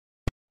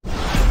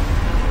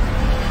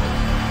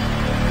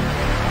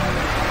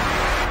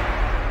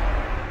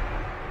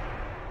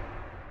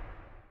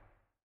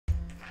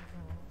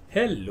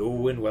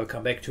Hello and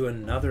welcome back to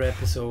another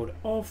episode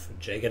of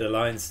Jagged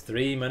Alliance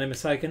 3. My name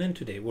is Syken and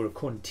today we're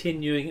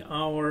continuing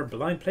our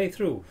blind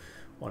playthrough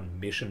on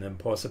Mission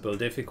Impossible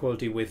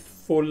difficulty with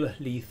full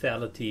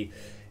lethality.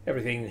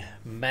 Everything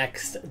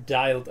maxed,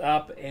 dialed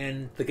up,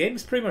 and the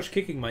game's pretty much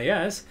kicking my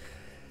ass.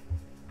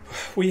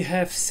 We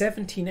have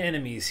 17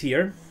 enemies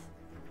here.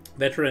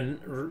 Veteran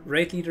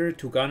raid leader,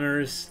 2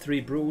 gunners,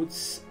 3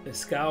 brutes, a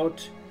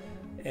scout,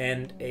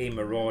 and a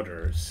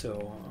marauder,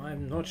 so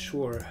I'm not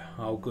sure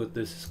how good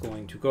this is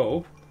going to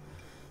go.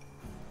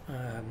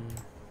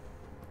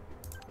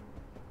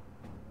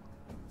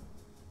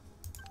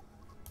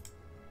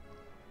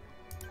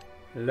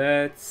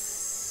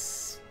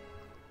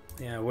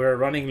 We're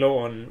running low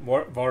on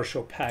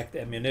Warsaw packed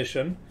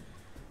ammunition,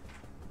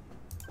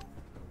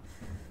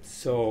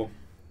 so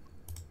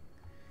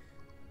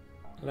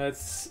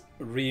let's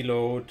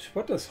reload.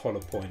 What does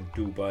hollow point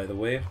do, by the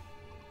way?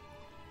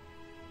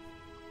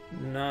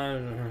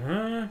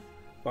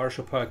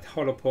 Warsaw packed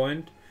hollow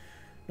point.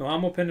 No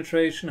ammo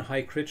penetration,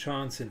 high crit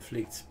chance,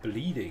 inflicts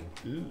bleeding.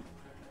 Ooh.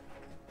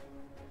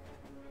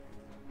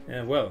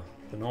 Yeah, well,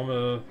 the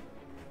normal.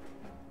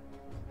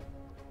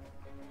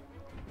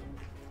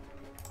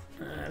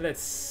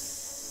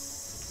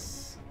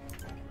 Let's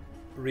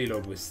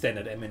reload with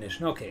standard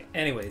ammunition. Okay,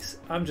 anyways,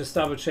 I'm just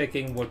double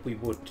checking what we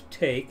would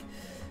take.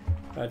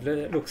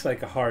 It looks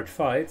like a hard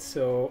fight,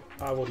 so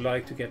I would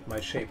like to get my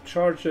shaped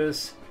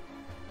charges.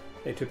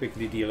 They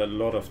typically deal a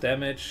lot of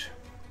damage.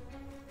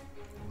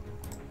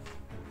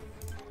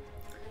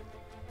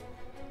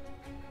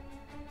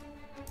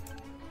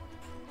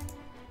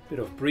 Bit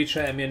of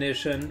breacher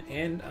ammunition,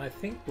 and I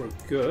think we're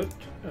good.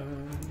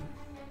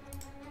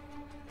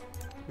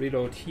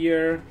 Reload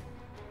here.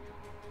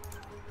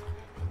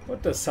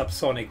 What does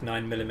subsonic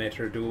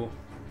 9mm do?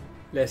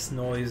 Less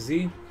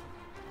noisy.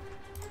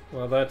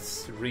 Well,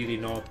 that's really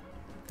not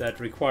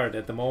that required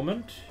at the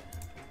moment.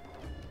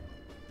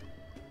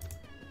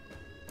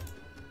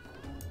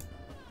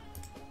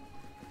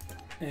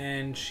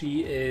 And she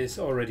is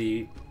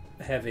already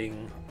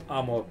having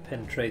armor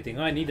penetrating.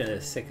 I need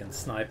a second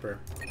sniper.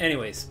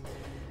 Anyways,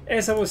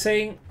 as I was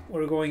saying,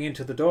 we're going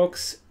into the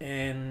docks,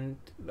 and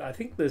I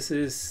think this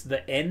is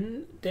the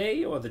N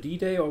day or the D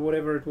day or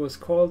whatever it was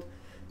called.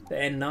 The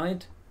N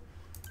night.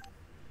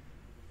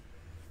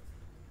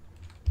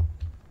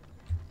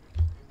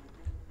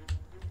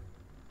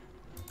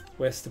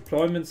 West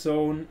deployment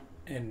zone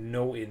and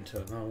no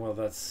intel. Oh, well,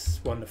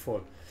 that's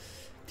wonderful.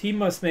 Team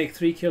must make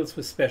 3 kills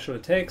with special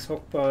attacks.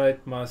 Hawkbite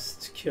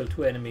must kill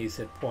 2 enemies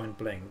at point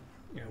blank.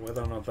 Yeah,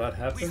 whether or not that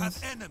happens. We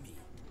have enemy.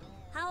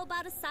 How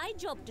about a side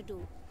job to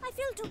do? I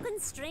feel too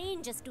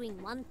constrained just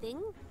doing one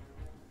thing.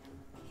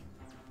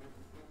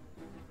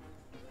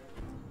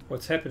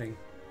 What's happening?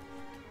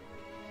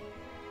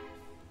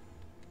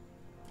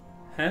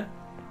 Huh?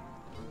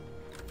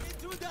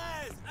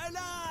 Intruders!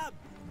 Alarm!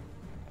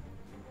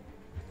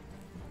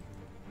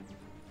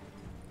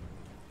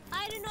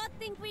 I do not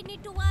think we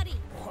need to worry.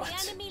 What?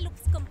 The enemy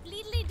looks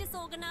completely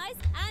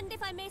disorganized and,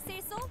 if I may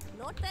say so,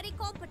 not very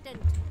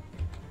competent.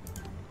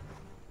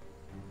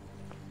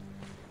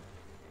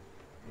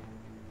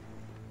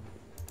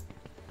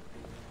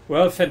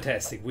 Well,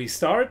 fantastic. We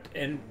start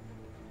and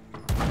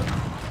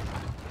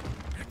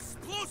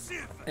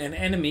Explosive! an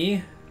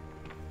enemy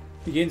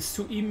begins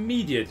to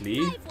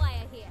immediately Live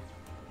wire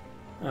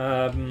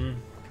here.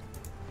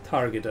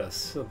 target us.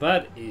 So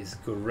that is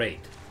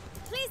great.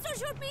 Please don't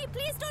shoot me!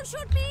 Please don't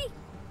shoot me!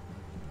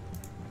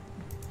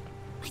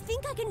 I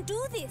think I can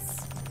do this.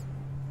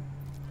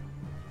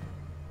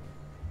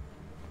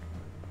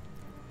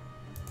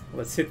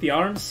 Let's hit the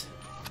arms.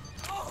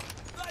 Oh,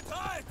 that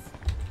hurts!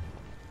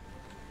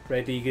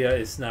 Red Eagle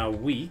is now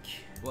weak.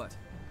 What?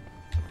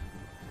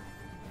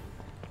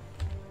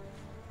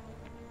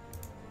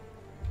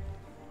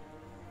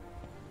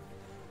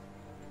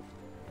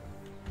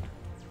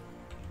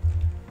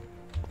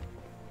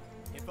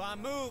 If I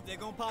move, they're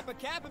gonna pop a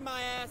cap in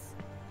my ass.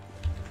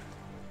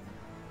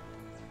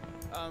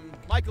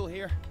 Michael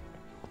here.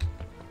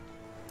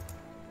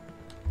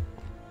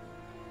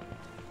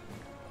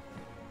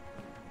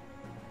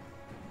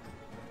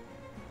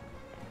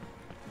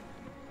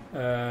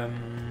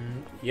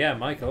 Yeah,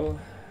 Michael.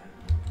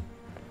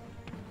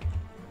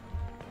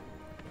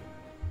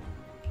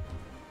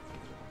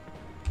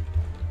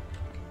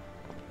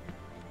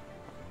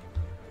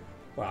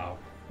 Wow,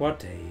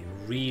 what a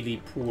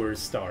really poor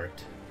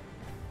start.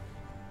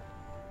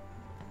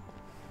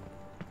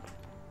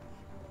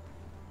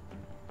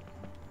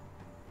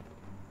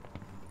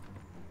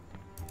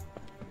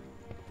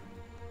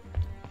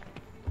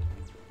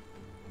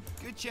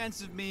 Good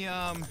chance of me,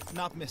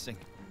 not missing.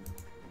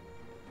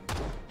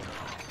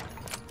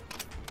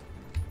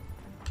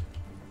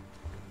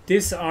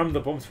 Disarm the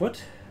bombs.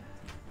 What?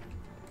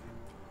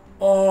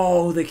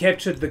 Oh, they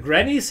captured the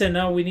grannies and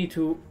now we need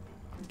to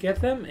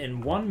get them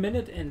in 1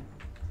 minute and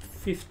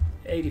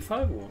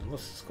 85. Oh,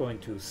 this is going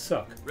to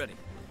suck. Ready.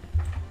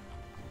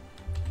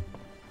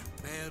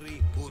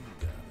 Mary Hunger.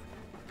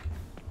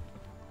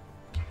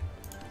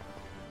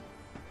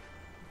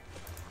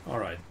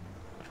 Alright.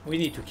 We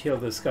need to kill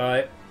this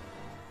guy.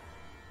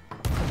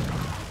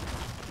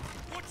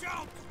 Watch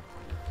out!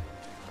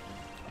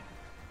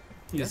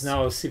 He's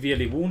now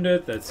severely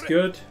wounded. That's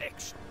good.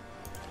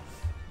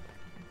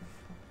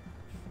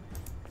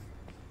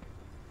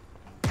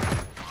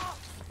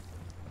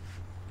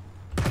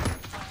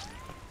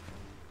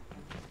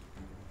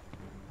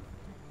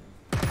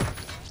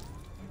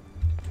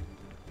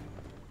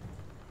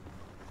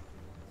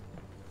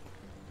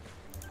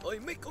 I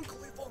make Uncle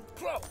Yvonne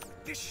proud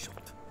with this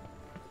shot.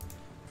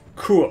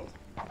 Cool.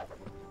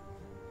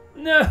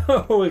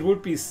 No, it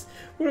would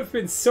have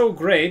been so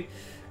great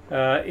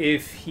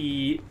if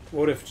he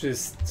would have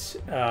just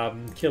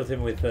killed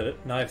him with a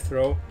knife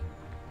throw.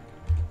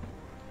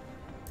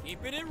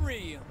 Keeping it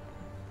real.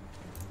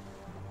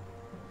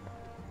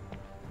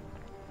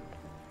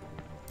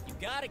 You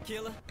got it,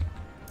 killer.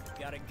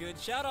 Got a good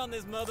shot on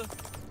this mother.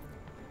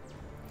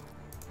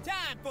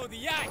 Time for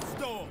the ice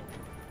storm.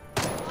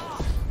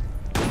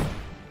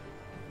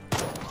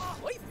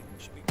 I think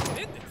we should be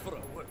commended for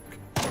our work.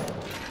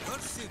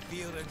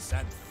 Perseverance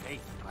and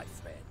faith, my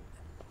friend.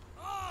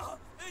 Ah,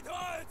 it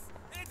hurts!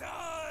 It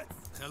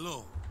hurts!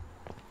 Hello.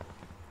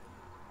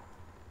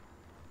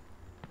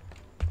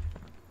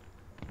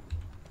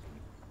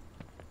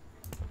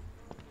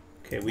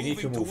 Okay, we need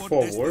to Moving move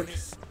toward forward.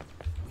 destinies,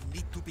 we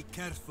need to be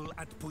careful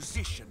and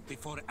positioned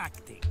before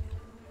acting.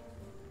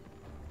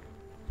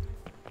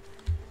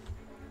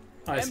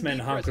 Iceman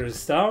MD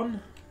hunkers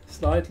down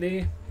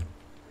slightly.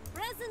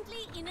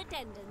 Presently in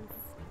attendance.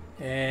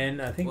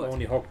 And I think What?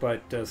 only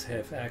Hogbite does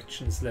have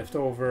actions left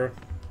over.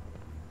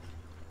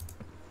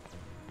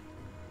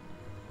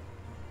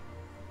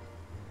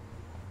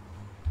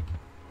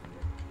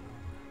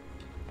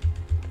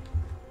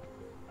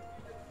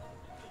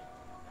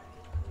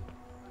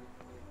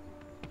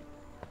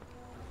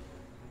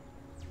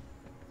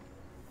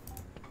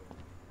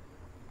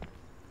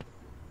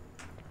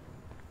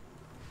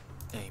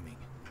 Aiming.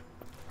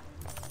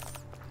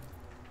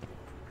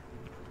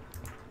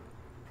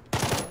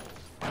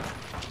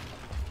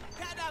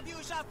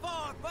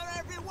 For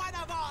every one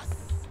of us.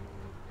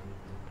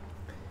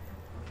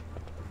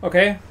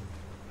 Okay.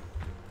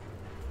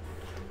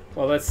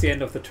 Well, that's the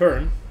end of the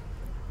turn.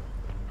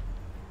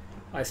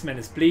 Iceman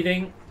is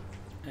bleeding,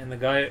 and the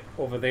guy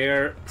over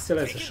there still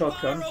has a Taking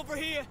shotgun. fire over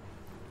here.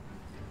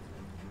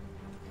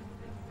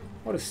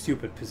 What a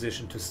stupid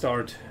position to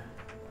start.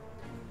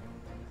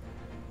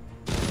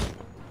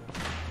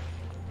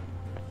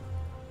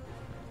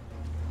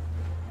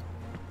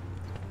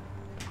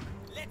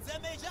 Let's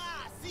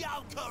see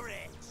our courage.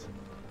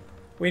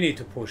 We need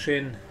to push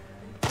in.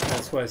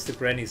 That's why the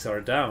grannies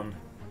are down.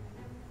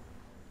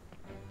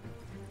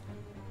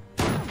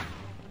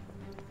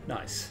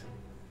 Nice.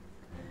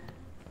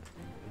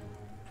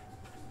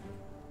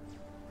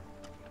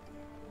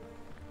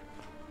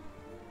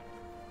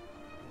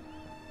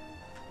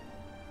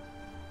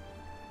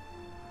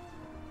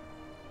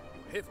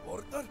 You have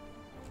order?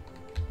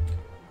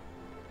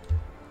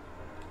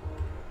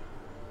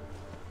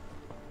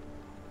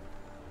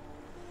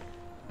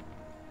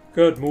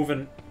 Good,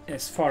 moving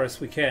as far as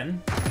we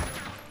can.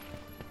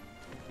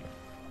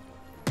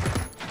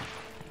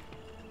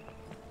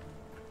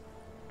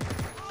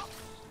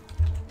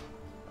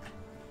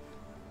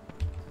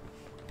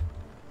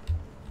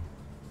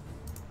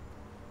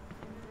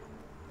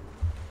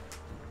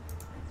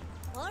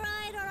 All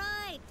right, all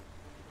right.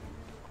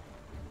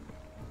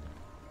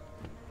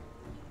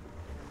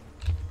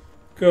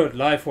 Good,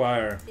 live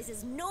wire. This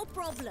is no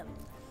problem.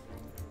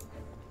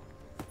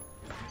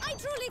 I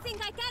truly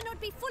think I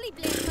cannot be fully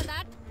blamed for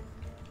that.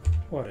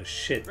 What a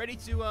shit. Ready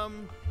to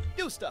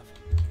do stuff.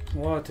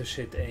 What a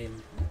shit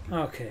aim.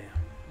 Okay.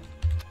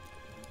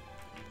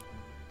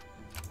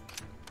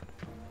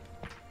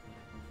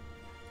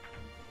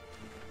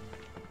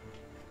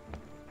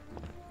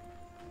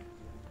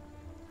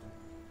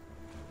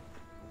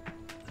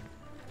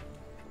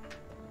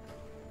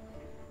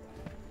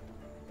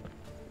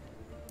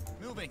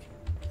 Moving.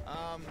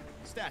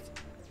 Stat.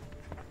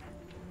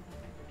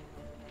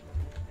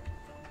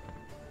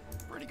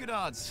 Pretty good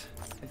odds,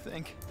 I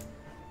think.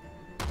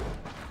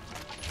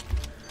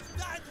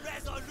 Stand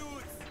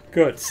resolute.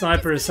 Good,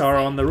 snipers are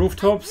on the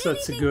rooftops.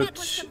 That's a good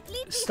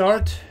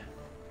start.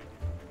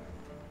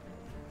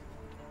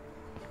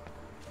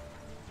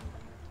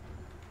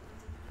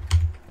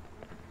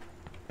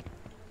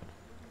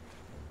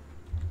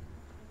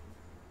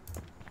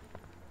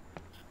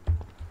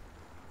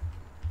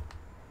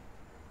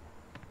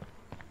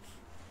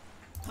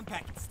 I'm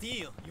packing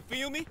steel. You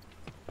feel me?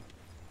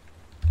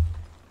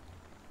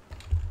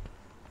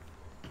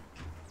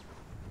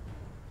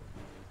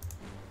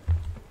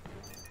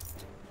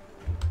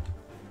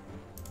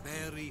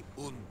 Very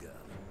Unger.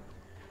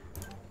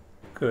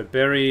 Good,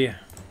 Barry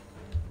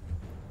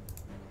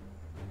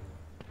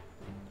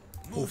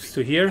moves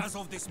to here. As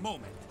of this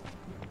moment.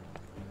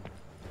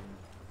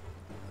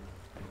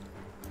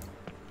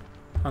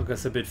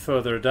 Hunkers a bit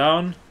further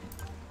down.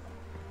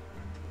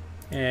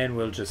 And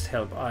we'll just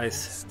help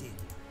Ice. Still,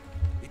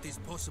 it is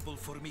possible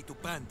for me to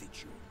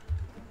bandage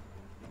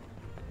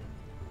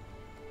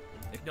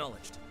you.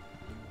 Acknowledged.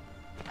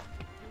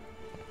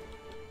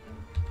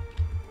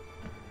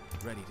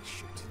 Ready to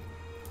shoot.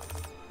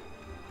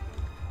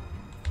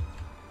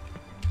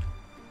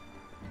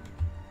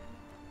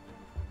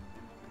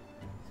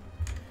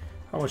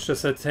 How much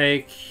does that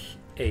take?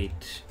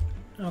 8.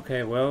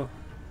 Okay, well.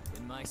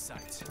 In my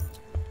sights.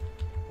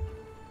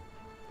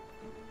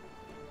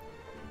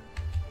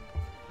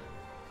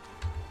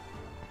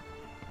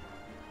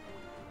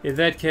 In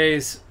that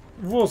case,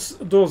 was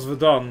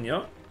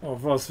Vidania, or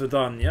was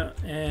Vidania,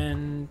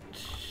 and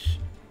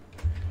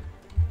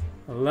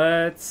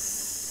let's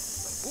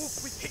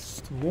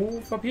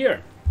move up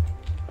here.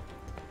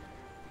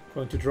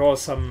 Going to draw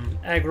some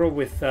aggro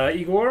with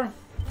Igor.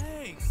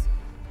 Thanks.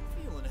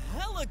 Feeling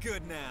hella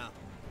good now.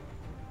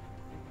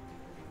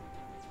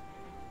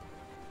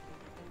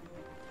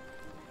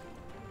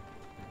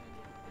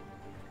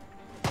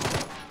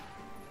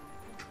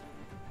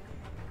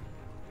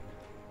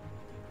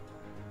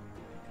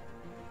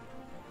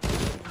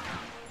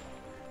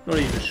 Not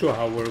even sure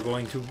how we're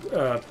going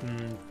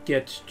to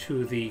get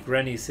to the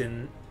grannies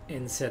in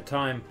set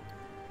time.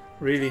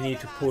 Really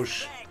need to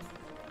push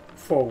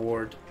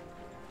forward.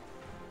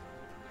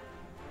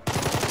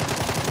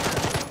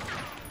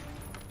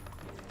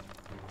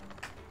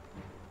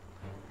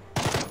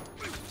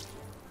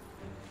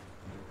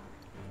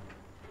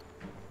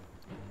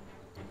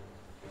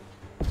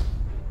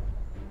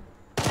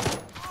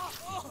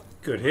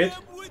 Good hit.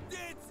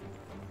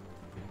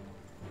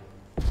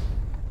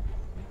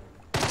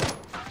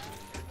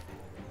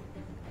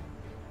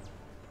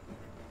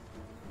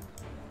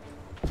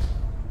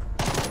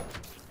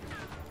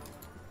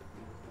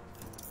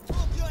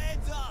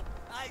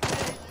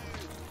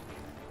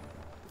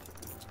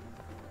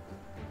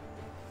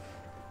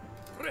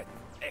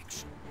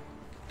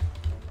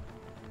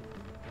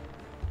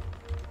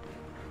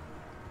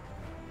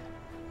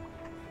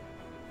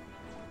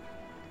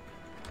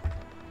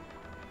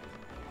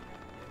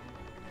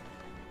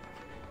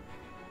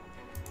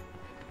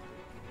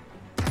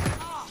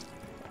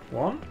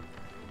 One,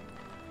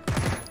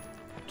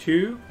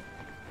 2,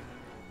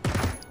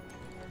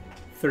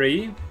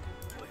 3.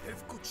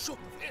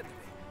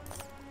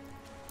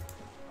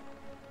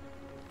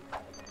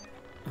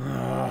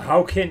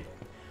 How can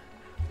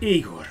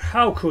Igor?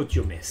 How could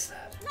you miss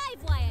that?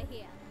 Live wire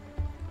here.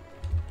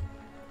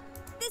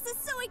 This is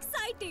so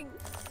exciting.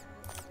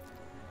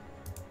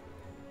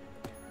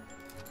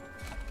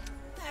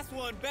 That's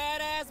one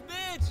badass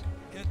bitch.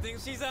 Good thing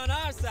she's on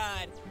our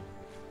side.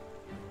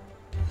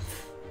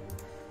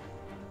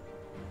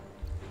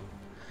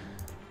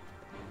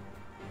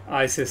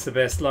 Ice is the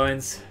best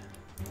lines.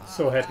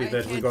 So happy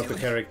that we got the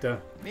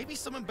character. Maybe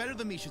someone better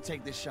than me should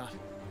take this shot.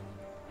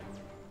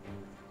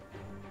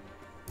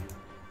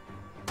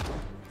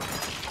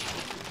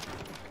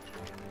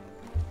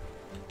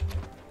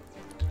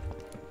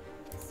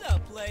 What's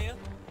up, player?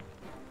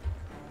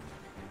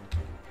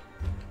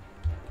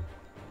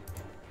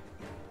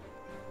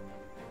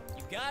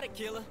 You got it,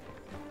 killer.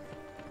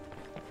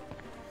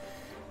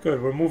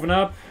 Good, we're moving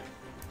up.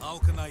 How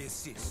can I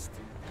assist?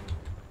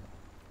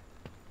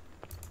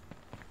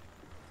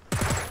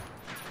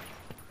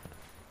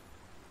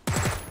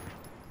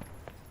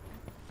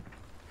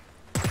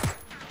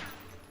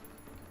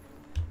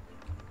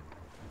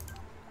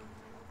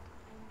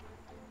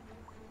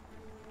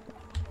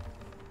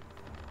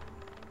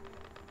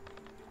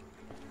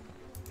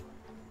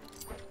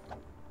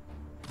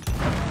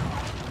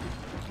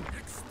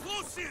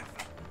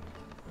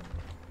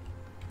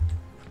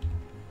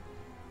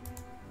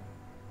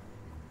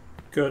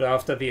 Good,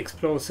 after the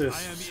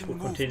explosives, we're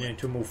continuing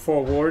to move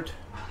forward.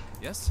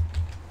 Yes?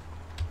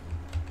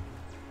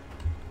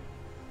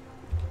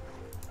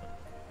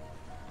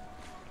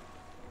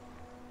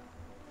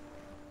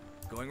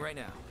 Going right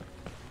now.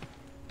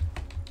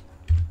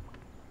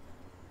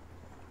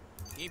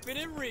 Keeping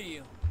it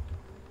real.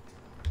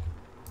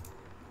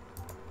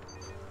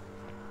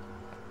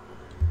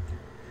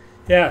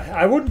 Yeah,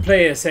 I wouldn't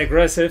play as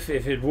aggressive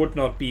if it would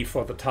not be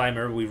for the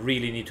timer. We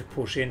really need to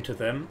push into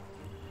them.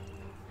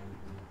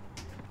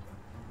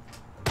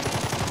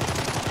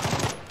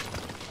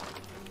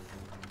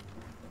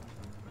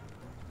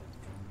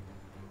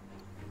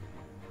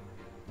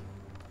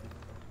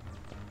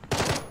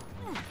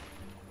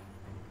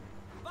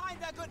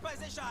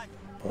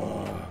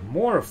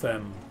 More of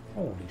them.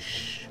 Holy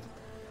sh...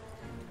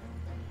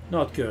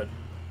 Not good.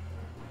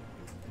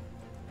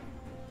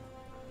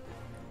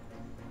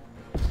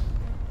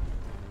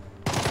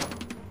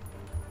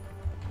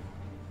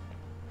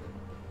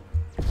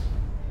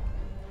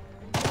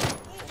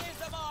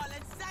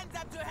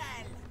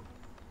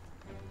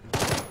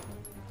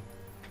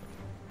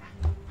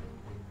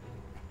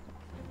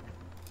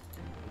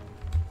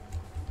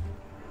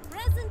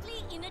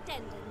 Presently in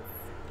attendance.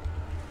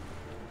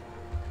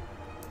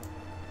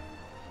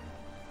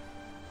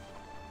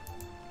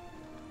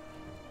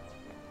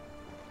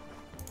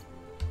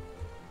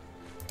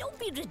 Don't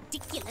be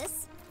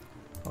ridiculous.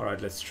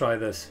 Alright, let's try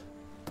this.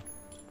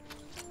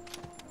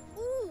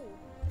 Ooh,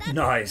 that's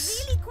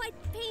Nice. really quite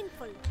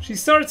painful. She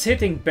starts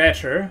hitting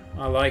better.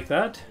 I like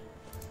that.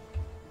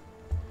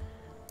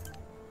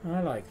 I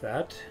like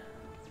that.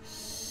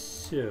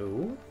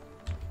 So...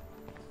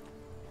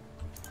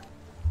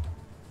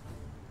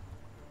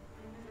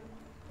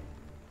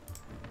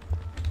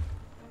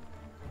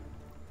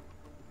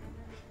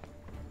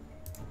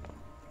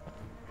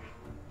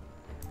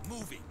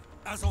 Moving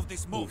as of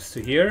this moment. moves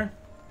to here.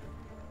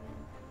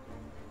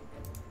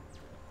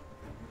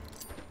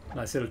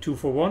 Nice little 2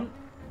 for 1.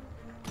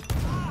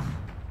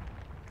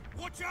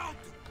 Watch out!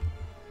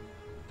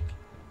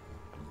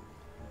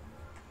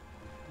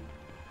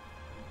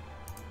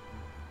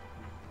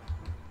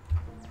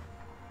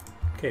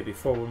 Okay,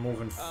 before we're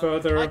moving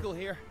further. Michael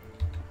here.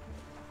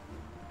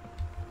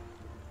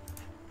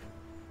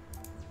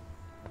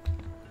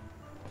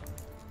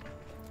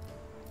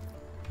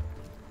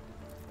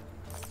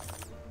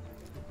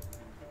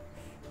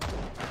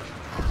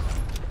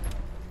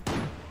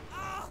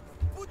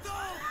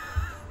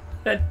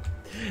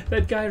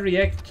 That guy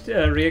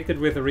reacted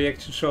with a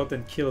reaction shot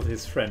and killed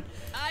his friend.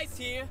 Eyes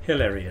here.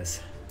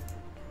 Hilarious.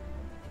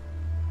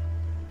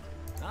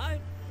 Aye.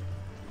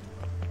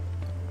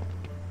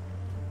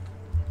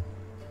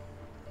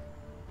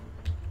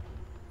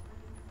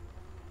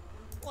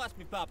 Watch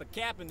me pop a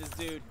cap in this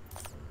dude.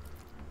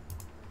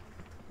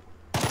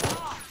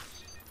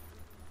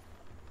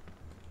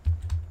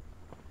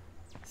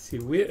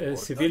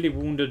 Severely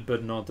wounded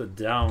but not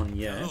down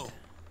yet. Hello.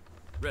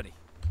 Ready.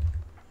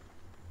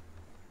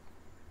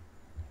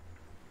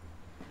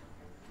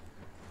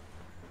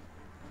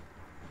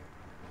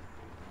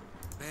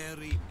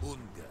 Very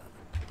Unger.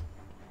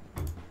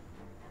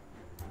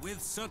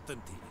 With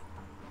certainty.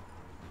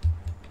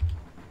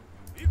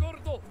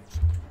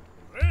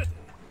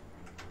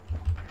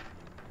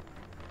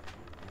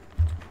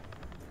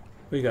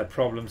 We got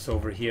problems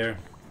over here.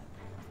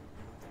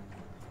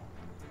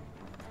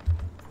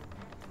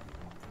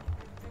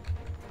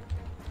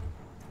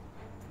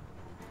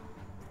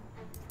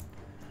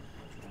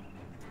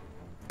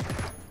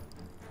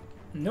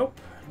 Nope,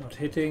 not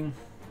hitting.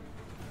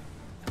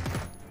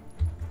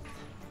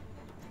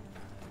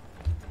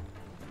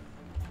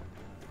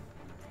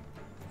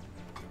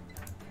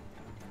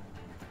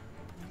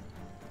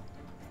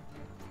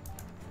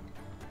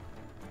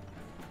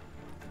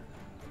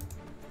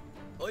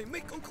 I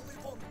make Uncle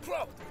Yvonne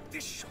proud with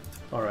this shot.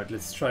 Alright,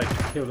 let's try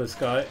to kill this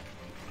guy.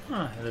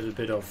 A little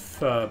bit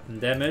of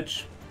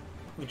damage.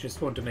 We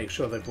just want to make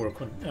sure that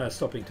we're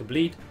stopping to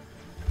bleed.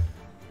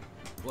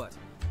 What?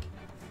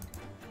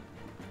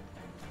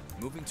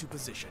 Moving to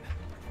position.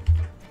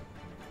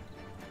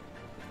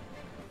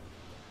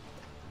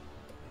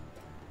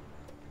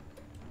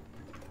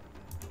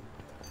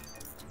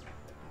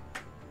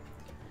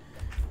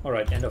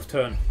 Alright, end of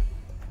turn.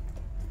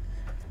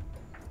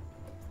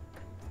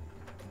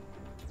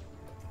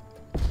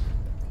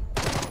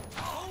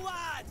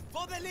 Forward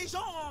for the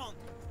Legion.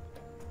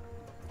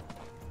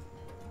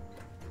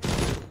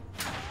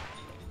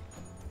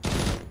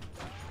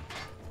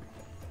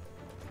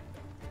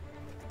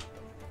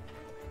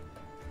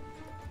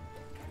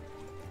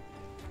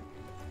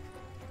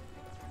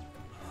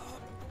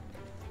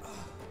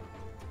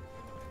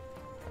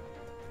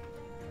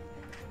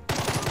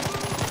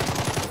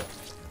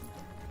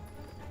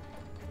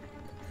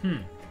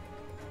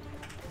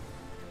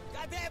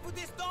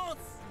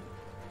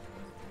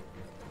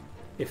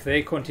 If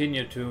they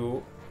continue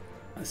to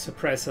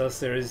suppress us,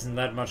 there isn't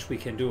that much we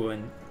can do,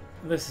 and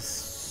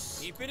this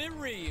Keeping it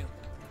real.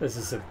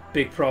 is a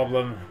big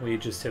problem. We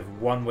just have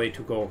one way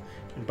to go.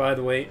 And by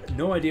the way,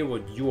 no idea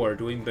what you are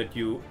doing, but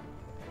you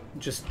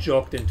just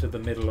jogged into the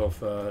middle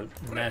of a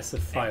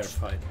massive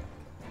firefight.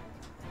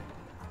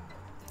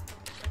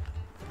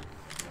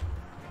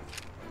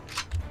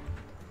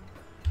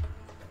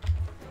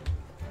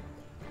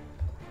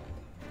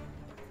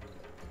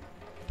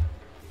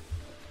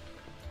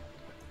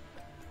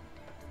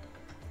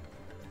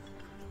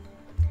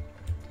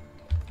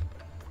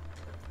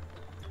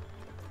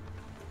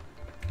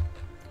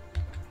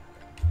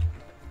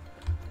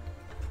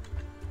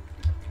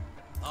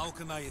 How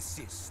can I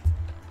assist?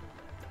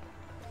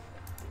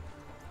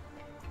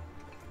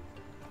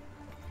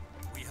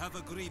 We have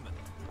agreement.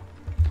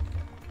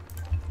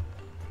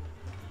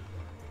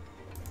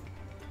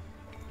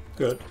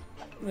 Good.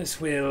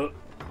 This will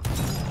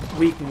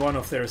weaken one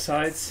of their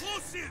sides.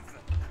 Explosive!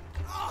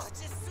 Oh,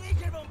 je suis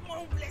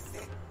gravement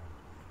blessé.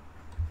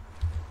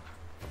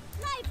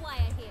 Live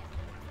wire here.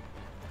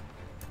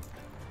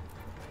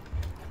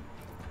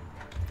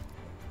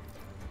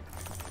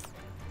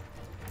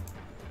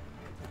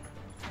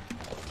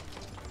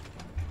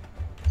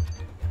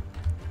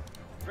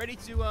 Ready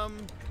to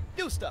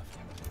do stuff.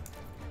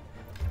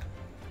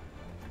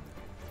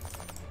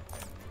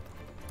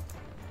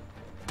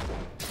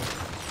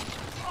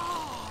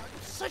 Oh,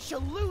 such a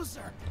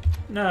loser.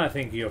 No, I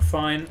think you're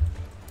fine.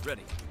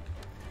 Ready.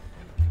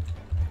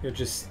 You're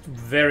just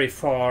very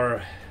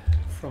far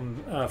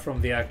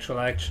from the actual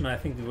action. I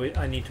think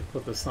I need to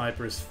put the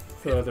snipers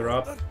further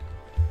up.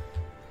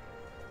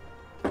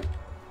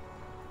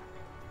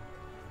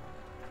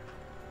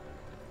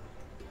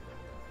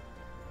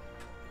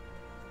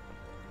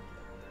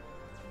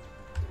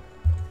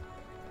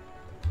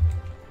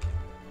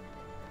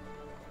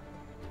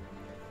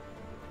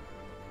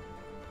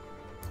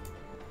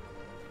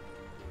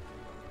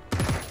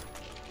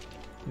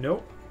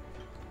 No.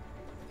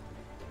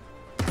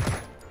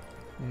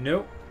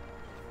 No.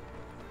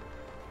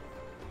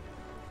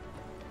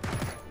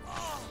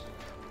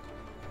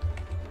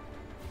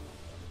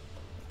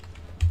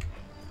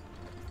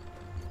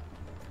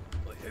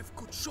 I have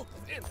good shot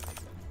of enemy.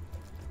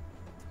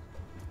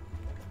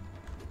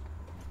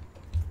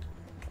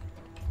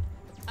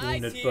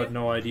 Wounded, here. but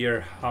no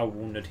idea how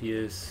wounded he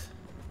is.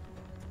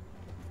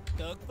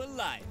 Thug for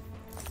life.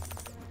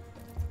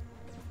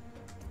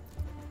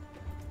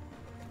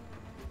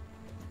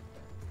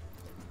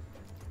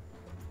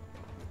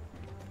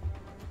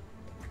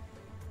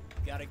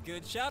 Got a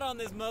good shot on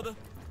this mother.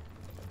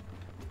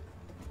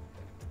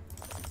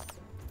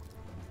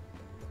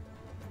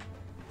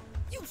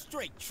 You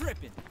straight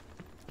tripping.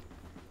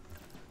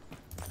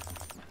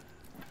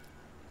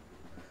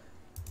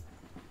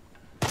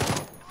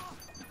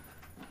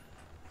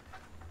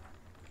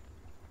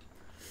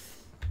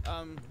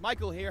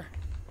 Michael here.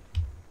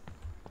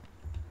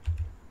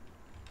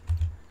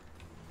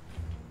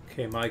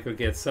 Okay, Michael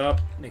gets up.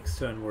 Next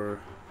turn we're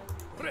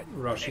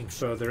rushing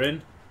further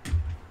in.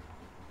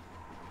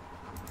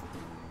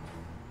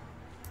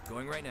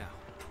 Going right now.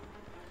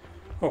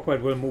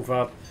 Hawkwight will move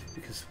up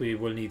because we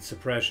will need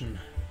suppression.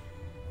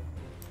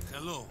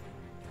 Hello.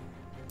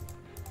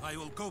 I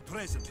will go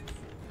presently.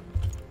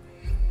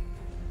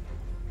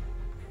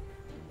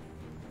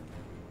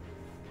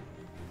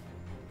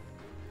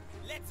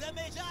 Let's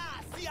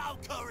see our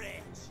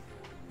courage.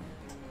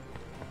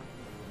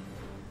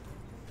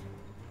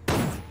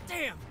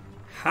 Damn.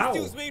 How?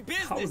 dude's mean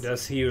business. How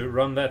does he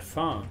run that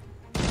far?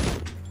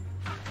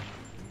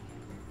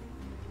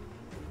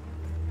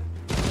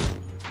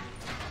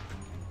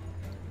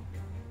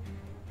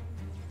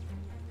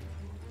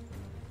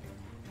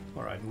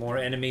 Alright, more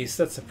enemies,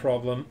 that's a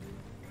problem.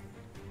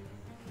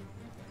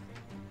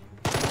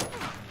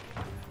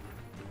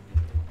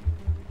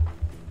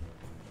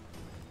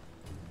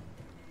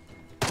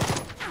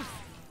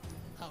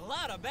 A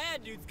lot of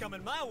bad dudes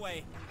coming my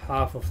way.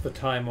 Half of the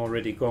time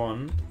already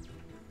gone.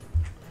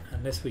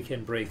 Unless we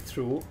can break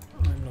through.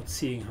 I'm not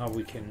seeing how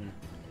we can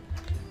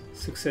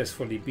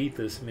successfully beat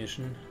this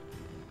mission.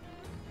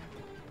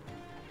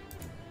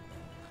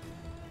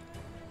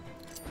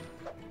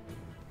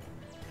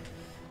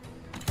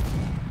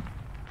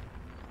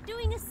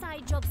 Doing a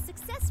side job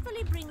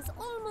successfully brings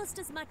almost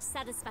as much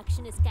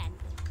satisfaction as gambling.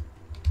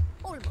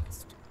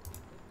 Almost.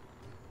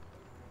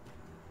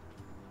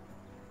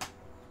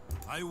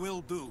 I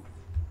will do.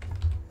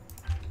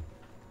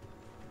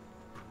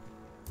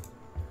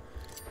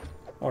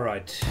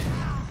 Alright,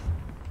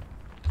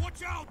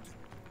 Watch out!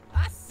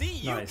 I see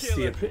you, nice.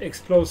 killer. The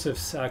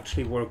explosives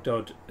actually worked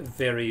out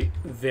very,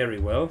 very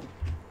well.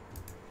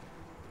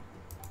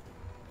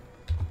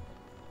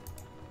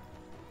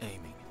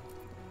 Aiming.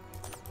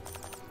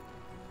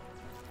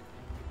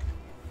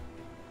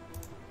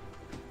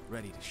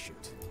 Ready to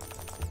shoot.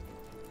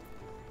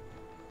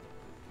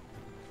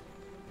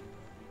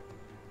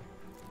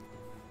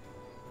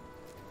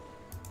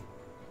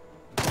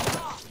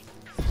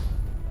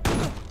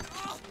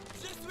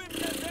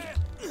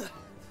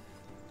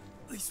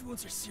 These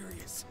wounds are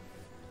serious.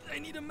 I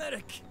need a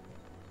medic.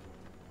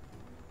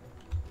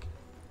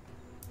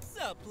 What's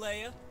up,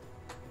 player?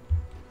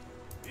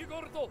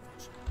 Igor Dolch.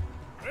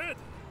 Red.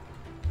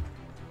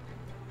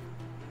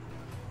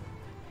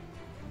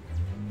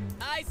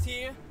 Ice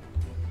here.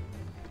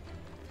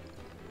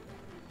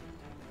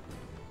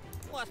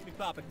 Watch me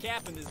pop a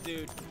cap in this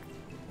dude.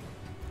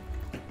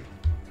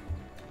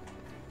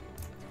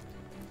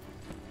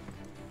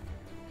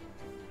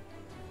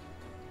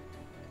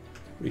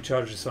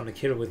 Recharges on a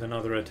kill with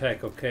another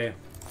attack, okay.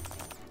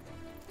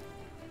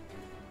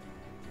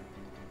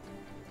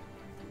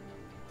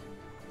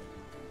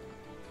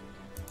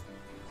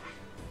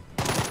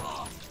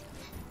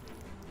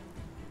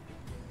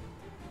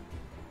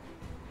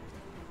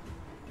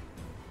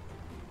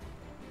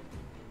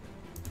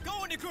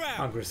 Go in the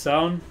crowd. Aggress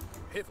down.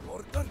 Have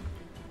order.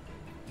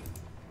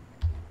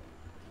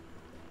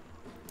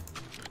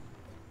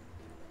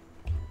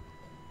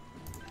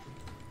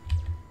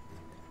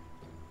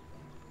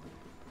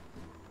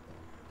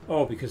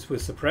 Oh, because we're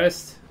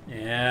suppressed?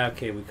 Yeah,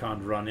 okay, we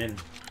can't run in.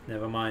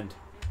 Never mind.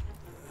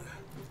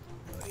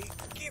 I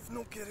give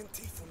no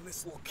guarantee from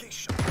this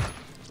location.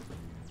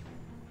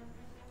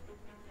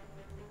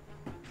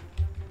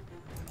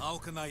 How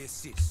can I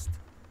assist?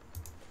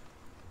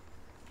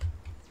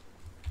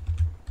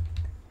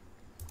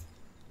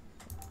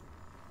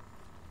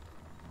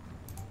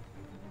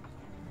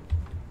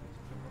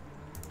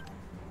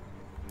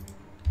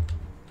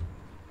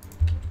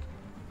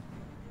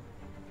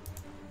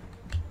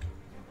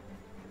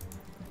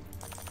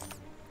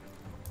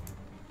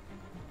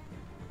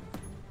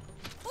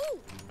 Ooh!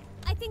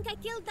 I think I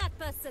killed that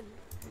person.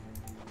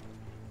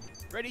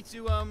 Ready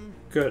to,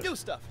 Good. do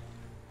stuff.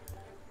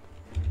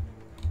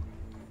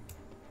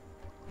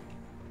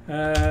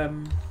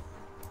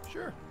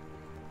 Sure.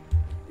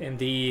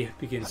 MD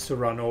begins to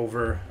run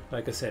over.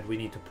 Like I said, we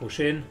need to push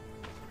in.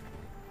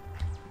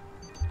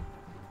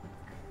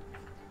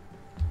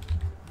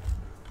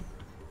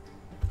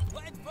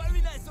 Well, it's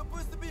very nice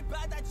supposed to be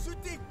bad at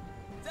shooting.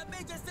 The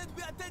major said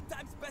we are 10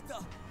 times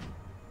better.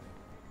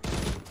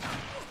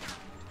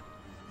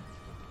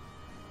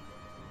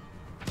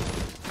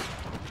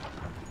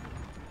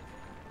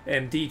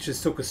 MD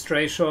just took a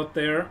stray shot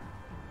there.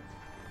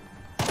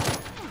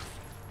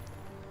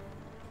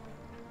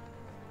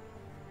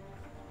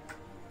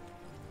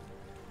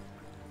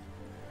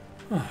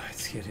 Oh,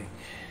 it's getting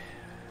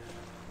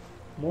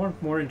more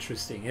and more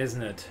interesting,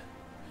 isn't it?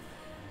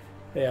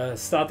 They are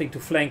starting to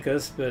flank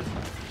us, but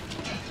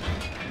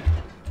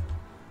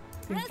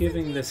I think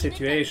given the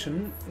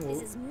situation,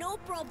 This is no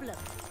problem.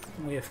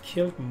 we have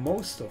killed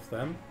most of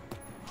them.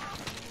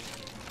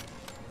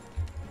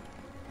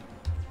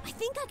 I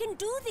think I can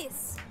do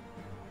this.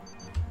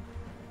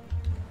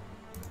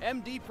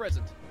 MD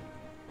present.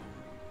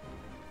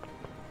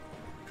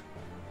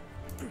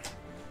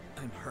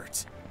 I'm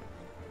hurt.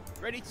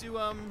 Ready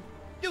to,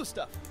 do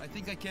stuff. I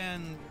think I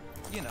can,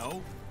 you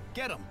know,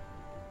 get him.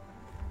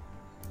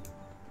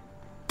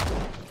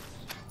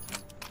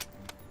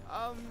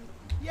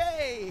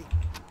 Yay!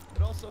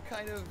 But also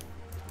kind of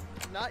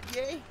not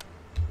yay.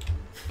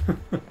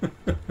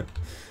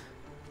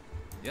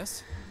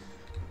 Yes?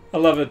 I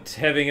love it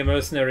having a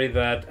mercenary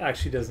that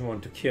actually doesn't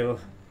want to kill.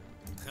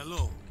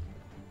 Hello.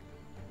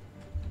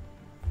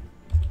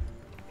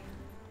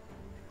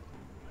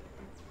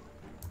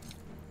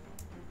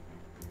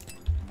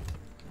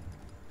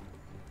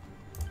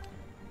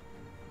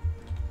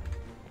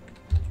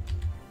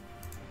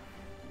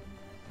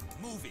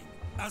 Moving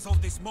as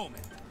of this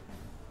moment.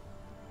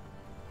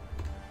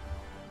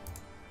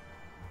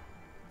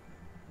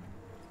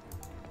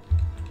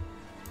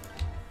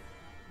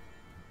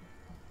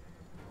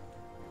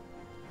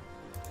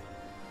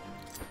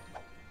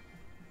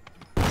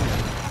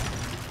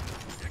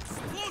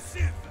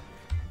 Explosive!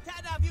 10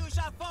 of you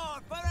shall fall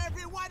for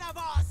every one of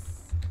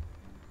us.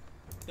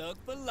 Thug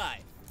for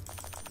life.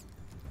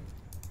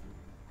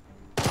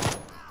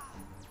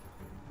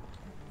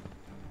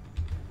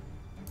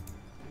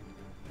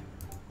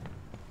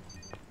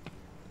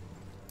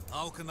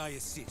 How can I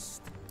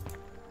assist?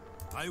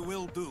 I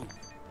will do.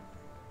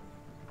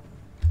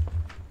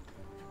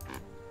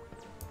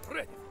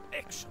 Ready,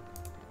 action.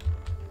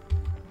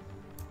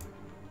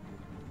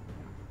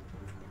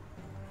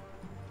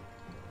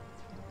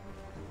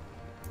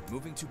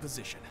 Moving to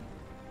position.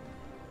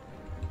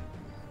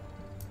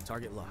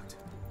 Target locked.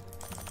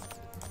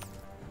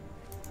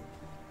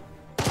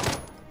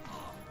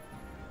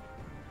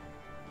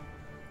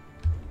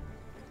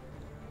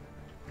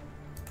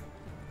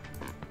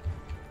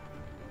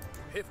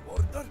 Have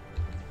order.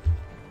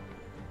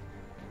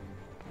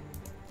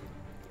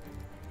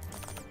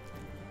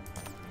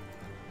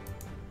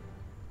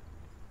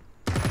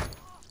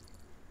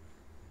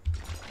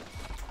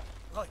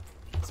 Right,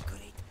 it's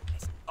great.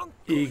 It's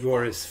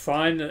Igor is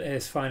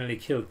has finally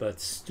killed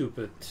that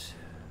stupid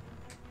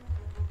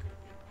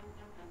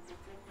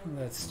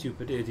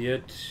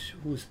idiot.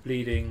 Who's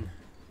bleeding?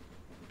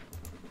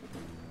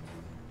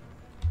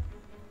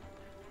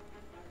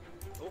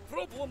 no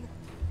problem.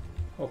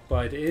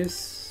 Hogbite is,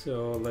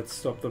 so let's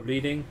stop the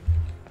bleeding.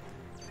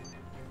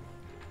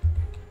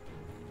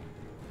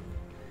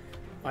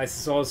 Ice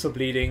is also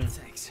bleeding.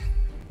 Thanks.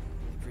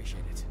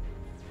 Appreciate it.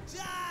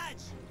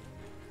 Judge!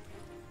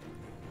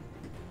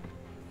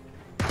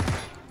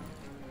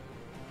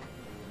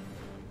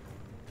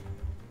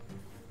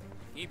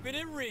 Keeping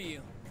it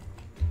real.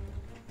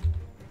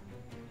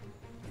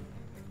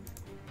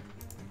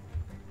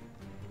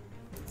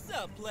 What's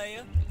up,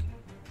 player?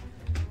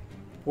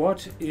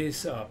 What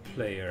is a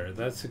player?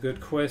 That's a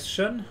good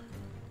question.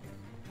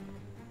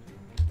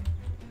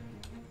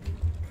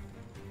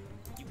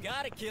 You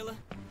got it, killer.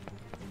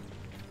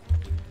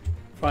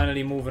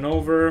 Finally moving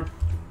over.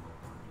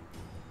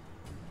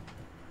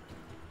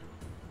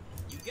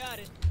 You got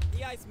it.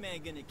 The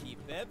Iceman gonna keep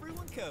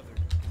everyone covered.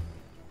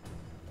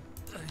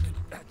 I'm in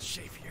bad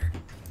shape here.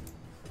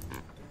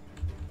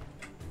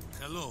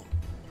 Hello.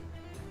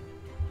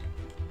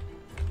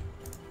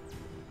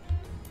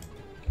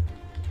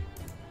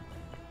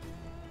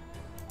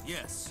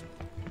 Yes.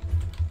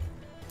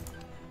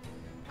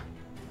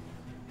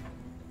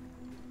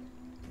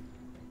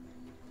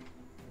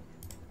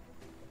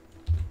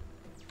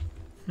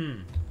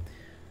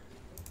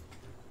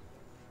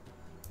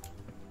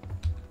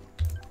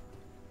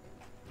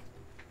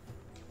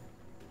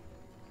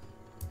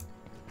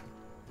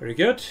 Very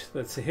good.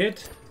 That's a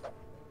hit.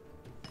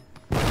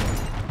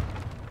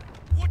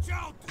 Watch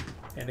out!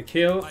 And a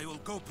kill. I will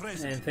go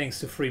present. And thanks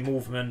to free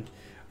movement,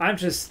 I'm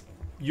just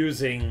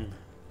using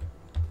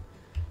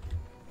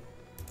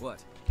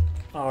What?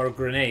 our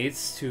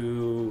grenades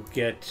to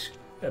get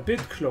a bit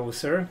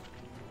closer.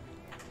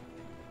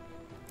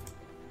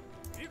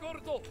 Igor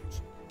Dodge.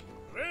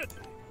 Ready.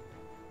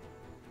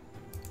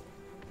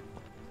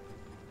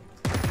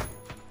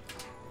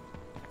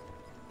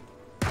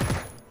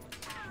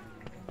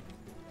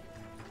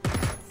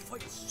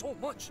 Fight so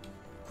much.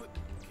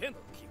 Cannot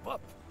keep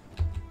up.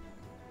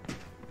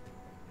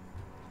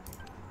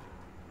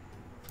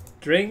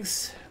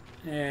 Drinks,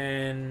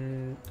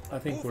 and I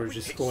think we're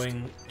just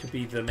going to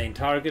be the main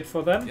target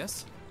for them.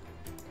 Yes?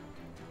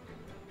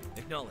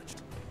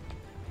 Acknowledged.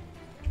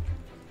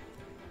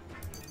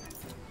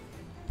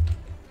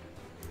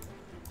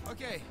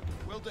 Okay,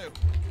 will do.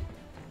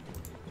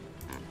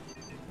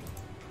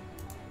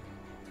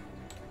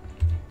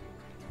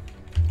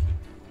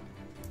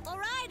 All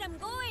right, I'm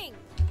going.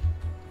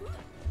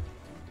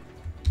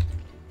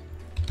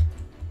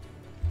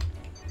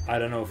 I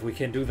don't know if we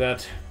can do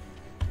that.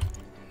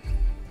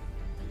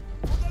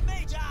 For the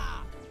Major!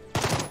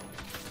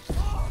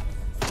 Oh,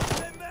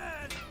 hey,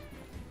 man!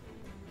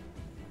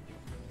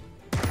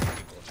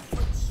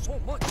 So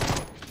much.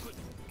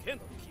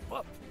 Cannot keep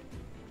up.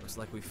 Looks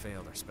like we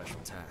failed our special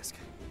task.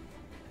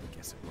 I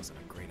guess it wasn't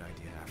a great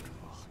idea after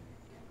all.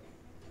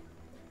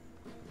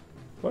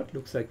 What?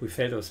 Looks like we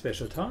failed our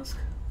special task?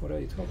 What are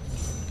you talking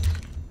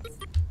about?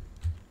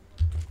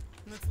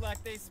 Looks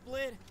like they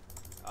split.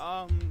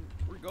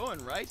 We're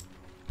going, right?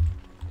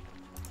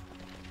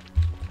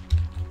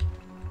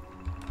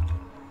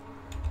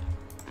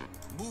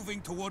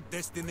 Moving toward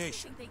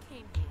destination. They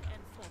came here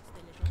and fought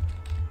the little.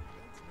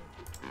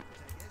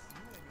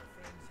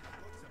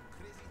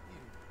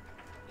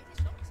 It is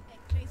not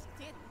a crazy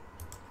theory.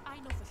 I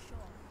know for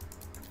sure.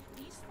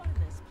 These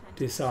foreigners plan to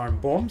Disarm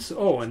bombs.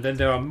 Oh, and then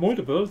there are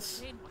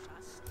multiples. brainwash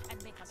us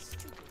and make us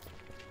stupid.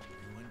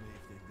 I wonder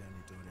if they've done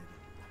it already.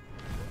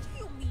 What do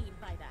you mean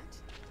by that?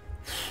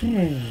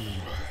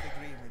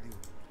 Disagreeing with you.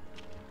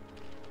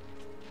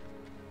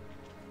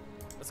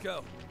 Let's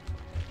go.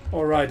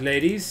 Alright,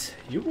 ladies,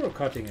 you were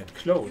cutting it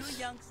You close.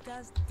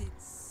 youngsters did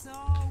so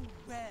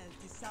well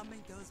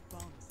disarming those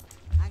bombs.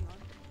 Hang on.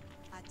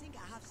 I think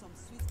I have some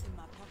sweets in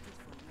my pocket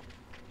for you.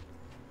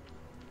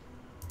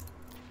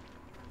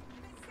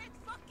 They set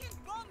fucking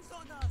bombs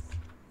on us!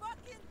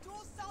 Fucking do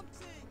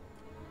something!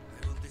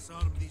 I will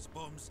disarm these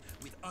bombs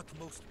with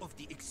utmost of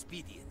the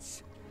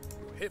expedience.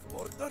 You have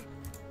order?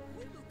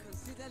 We will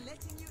consider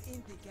letting you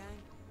in the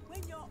gang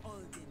when you're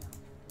old enough.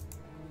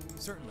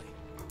 Certainly.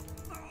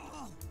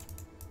 Oh,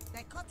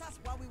 they caught us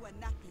while we were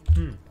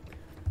napping.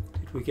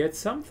 Did we get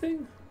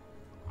something?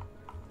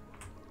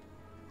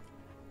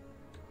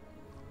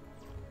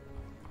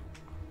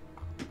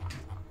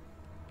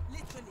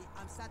 Literally,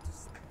 I'm sad to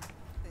say.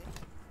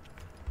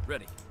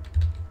 Ready.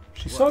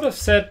 She sort of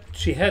said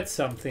she had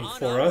something On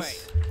for our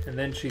us, and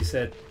then she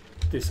said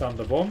disarm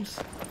the bombs.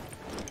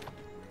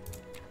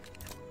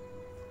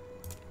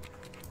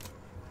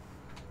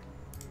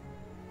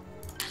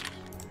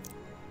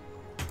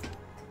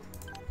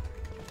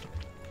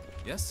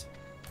 Yes?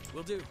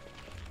 Will do.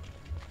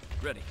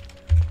 Ready.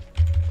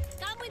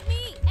 Come with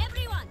me,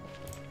 everyone.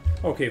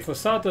 Okay, for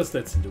starters,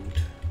 let's loot.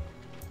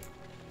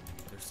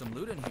 There's some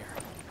loot in here.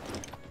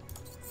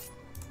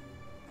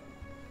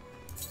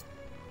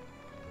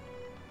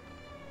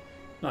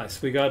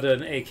 Nice, we got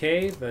an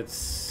AK,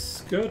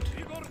 that's good.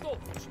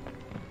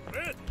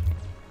 Red.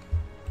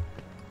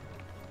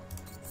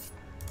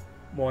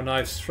 More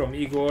knives from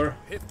Igor.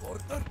 Hit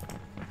order.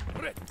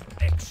 Red.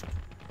 Action.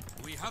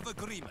 We have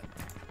agreement.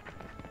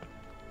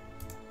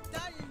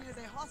 Dying as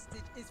a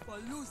hostage is for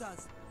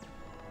losers.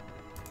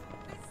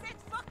 They set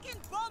fucking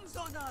bombs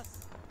on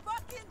us.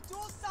 Fucking do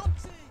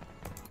something.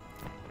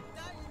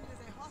 Dying as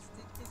a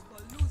hostage is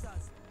for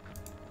losers.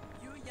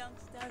 You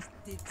youngsters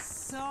did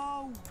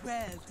so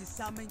well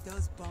disarming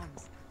those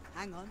bombs.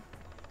 Hang on.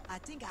 I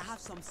think I have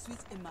some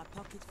sweets in my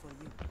pocket for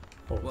you.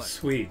 Oh, What?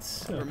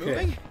 sweets. We're Okay.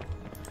 moving?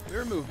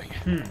 We're moving.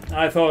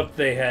 I thought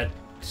they had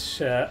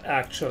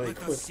actual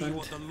Let us see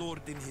what equipment. the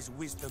Lord in his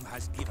wisdom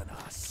has given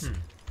us.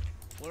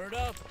 Word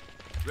up.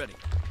 Ready.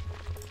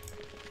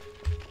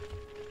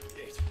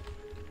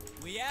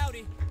 We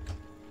outie.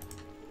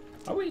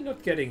 Are we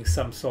not getting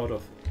some sort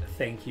of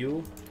thank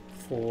you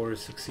for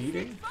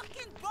succeeding?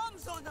 Fucking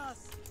bombs on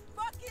us.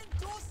 Fucking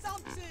do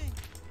something.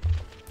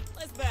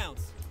 Let's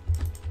bounce.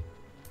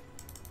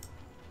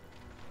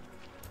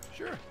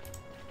 Sure.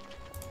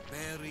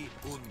 Very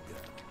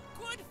Unger.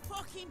 Good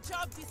fucking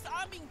job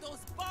disarming those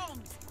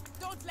bombs.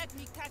 Don't let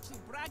me catch you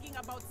bragging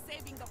about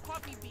saving the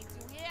coffee beans,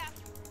 you hear?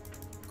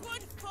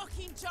 Good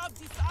fucking job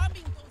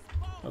disarming those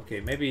bombs.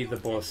 Okay, maybe the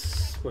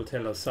boss will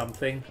tell us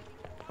something.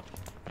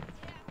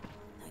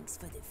 Thanks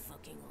for the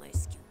fucking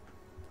rescue.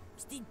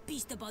 Still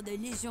pissed about the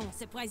Legion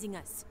surprising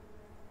us.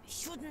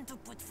 Shouldn't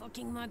have put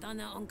fucking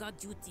Madonna on guard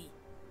duty.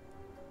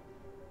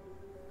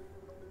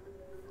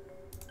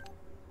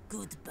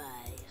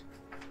 Goodbye.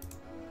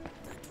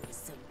 That was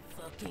some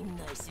fucking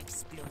nice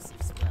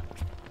explosives work.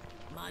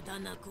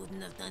 Madonna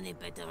couldn't have done it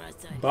better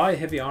herself. Buy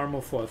heavy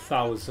armor for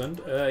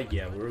 1,000.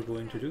 Yeah, we're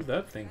going to do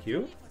that. Thank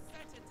you.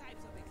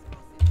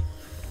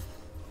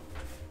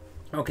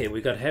 Okay,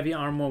 we got heavy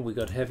armor. We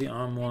got heavy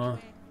armor.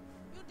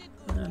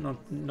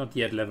 Not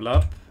yet level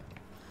up.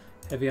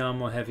 Heavy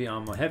armor, heavy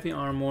armor, heavy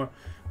armor.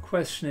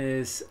 Question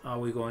is, are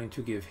we going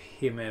to give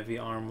him heavy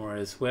armor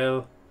as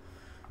well?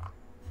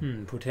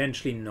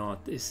 Potentially not.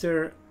 Is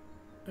there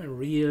a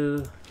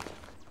real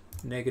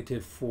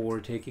negative for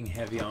taking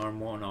heavy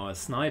armor on our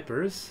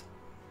snipers?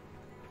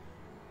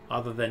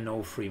 Other than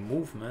no free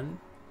movement,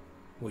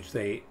 which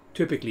they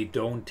typically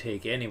don't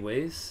take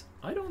anyways.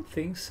 I don't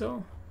think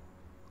so.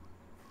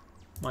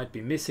 Might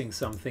be missing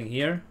something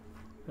here.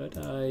 but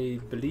I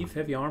believe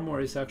heavy armor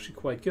is actually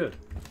quite good.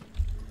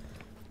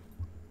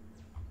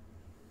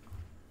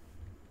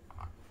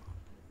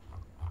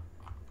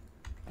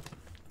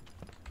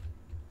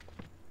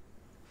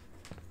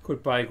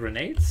 Could buy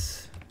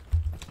grenades.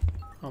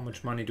 How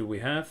much money do we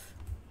have?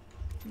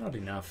 Not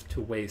enough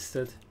to waste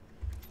it.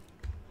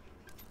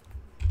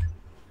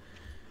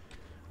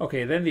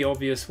 Okay, then the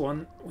obvious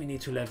one. We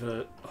need to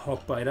level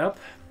Hogbite up.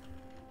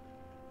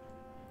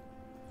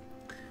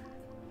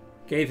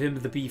 Gave him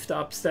the beefed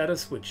up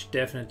status, which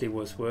definitely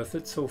was worth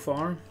it so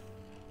far.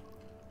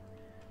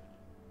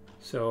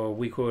 So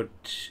we could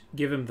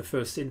give him the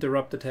first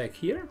interrupt attack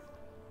here.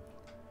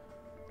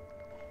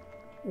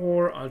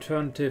 Or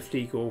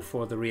alternatively go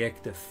for the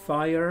reactive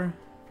fire.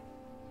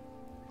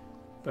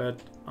 But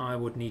I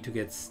would need to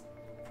get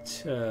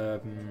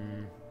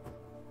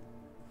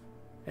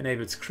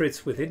enables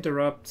crits with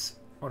interrupts,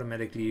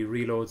 automatically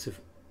reloads if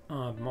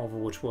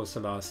Overwatch was the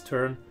last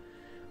turn.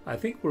 I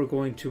think we're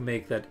going to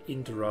make that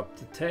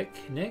interrupt attack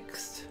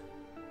next.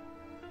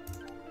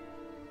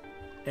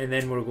 And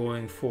then we're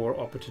going for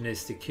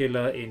opportunistic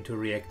killer into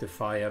reactive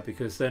fire,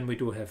 because then we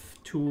do have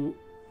two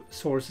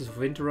sources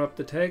of interrupt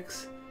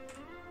attacks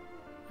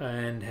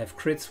and have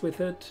crits with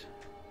it.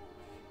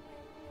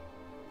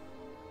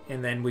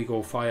 And then we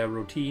go fire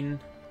routine,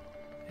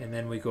 and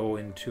then we go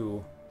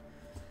into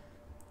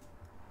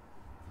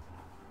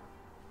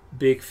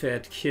big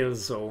fat kill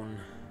zone.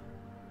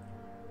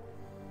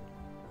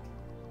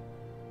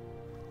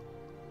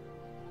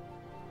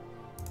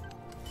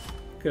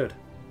 Good.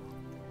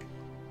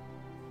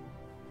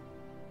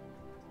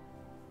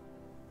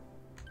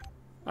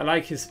 I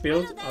like his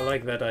build. I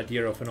like that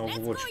idea of an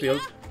Overwatch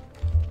build.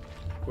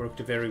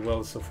 Worked very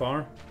well so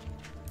far.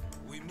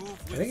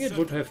 I think it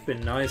would have been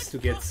nice to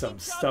get some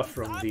stuff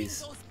from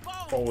these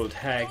old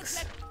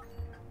hags.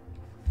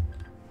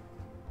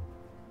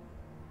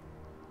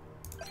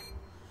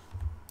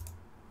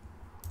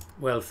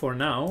 Well, for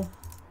now,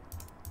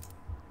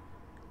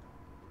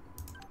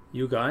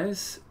 you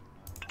guys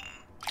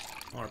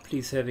are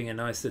please having a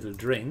nice little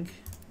drink.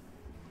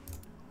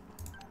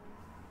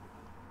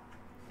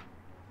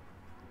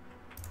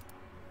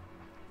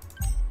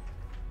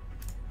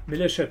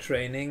 Militia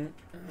training.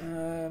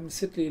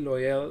 City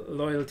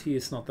loyalty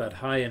is not that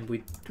high, and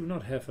we do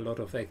not have a lot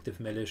of active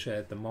militia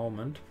at the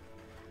moment.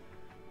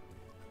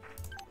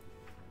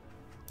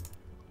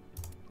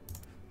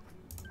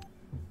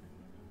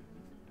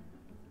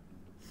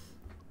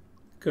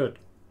 Good.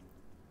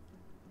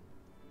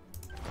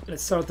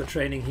 Let's start the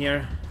training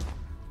here.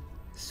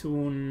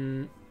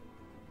 Soon.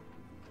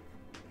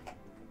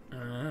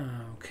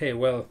 Okay,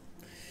 well,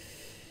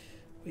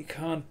 we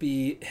can't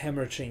be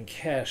hemorrhaging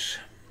cash.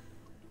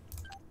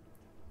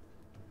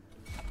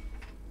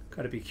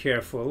 Gotta be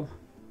careful.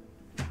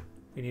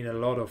 We need a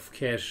lot of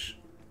cash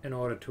in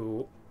order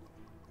to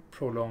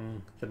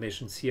prolong the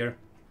missions here.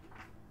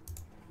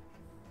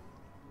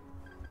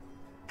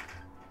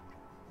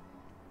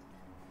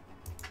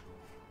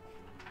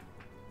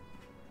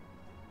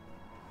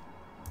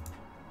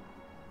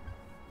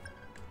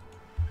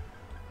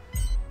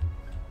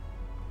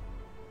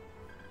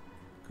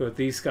 Good,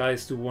 these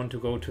guys do want to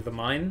go to the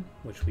mine,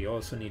 which we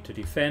also need to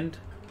defend.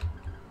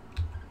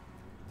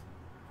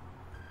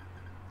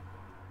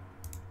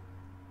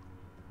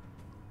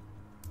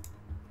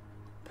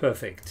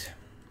 Perfect.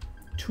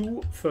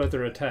 2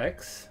 further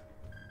attacks.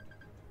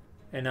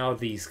 And now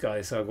these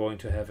guys are going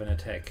to have an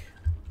attack.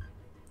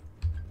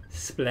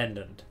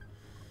 Splendid.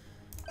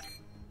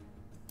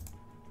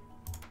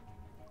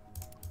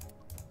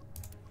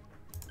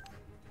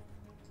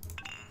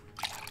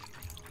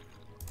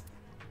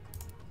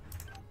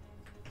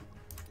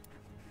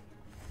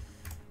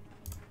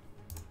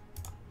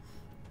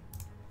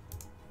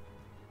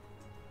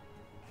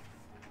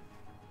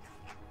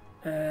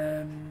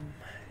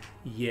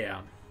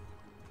 Yeah.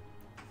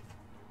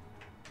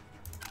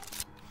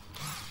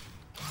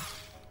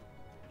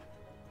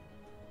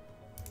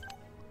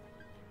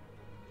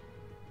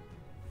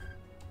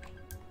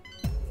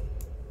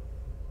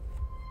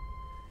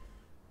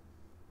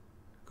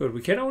 Good,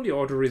 we can only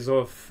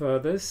auto-resolve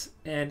this,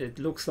 and it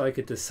looks like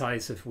a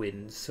decisive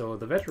win. So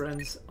the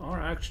veterans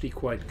are actually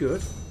quite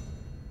good.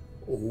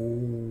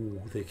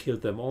 Oh, they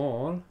killed them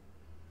all.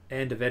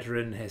 And the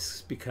veteran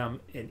has become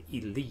an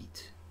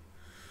elite.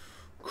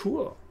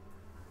 Cool.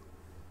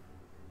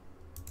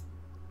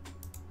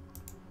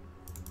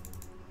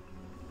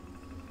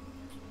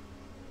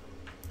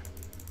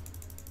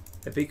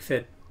 A big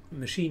fat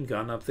machine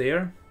gun up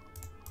there.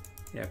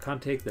 Yeah,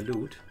 can't take the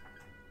loot.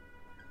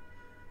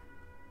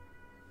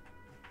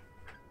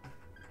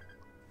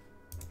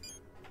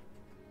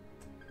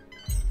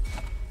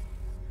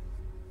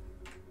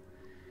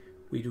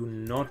 We do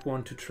not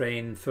want to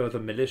train further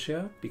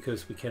militia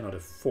because we cannot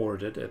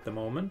afford it at the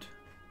moment.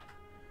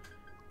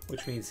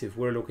 Which means if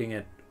we're looking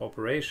at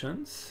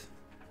operations,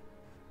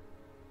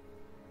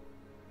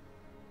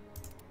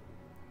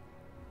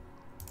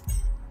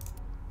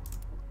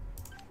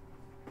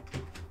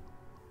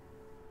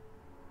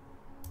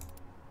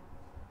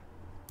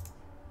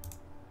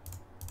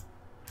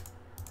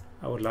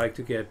 I would like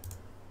to get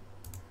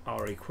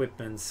our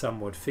equipment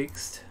somewhat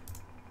fixed.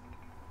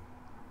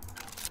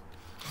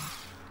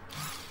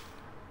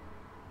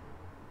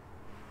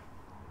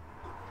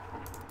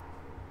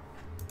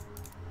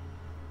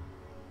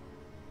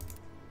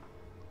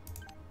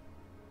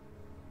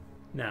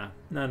 Nah,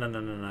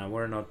 no,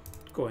 we're not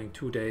going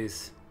 2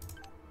 days.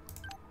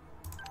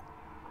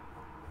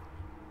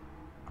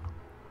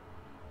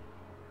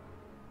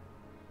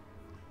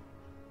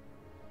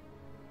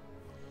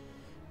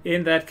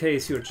 In that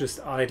case, you're just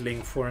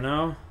idling for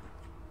now.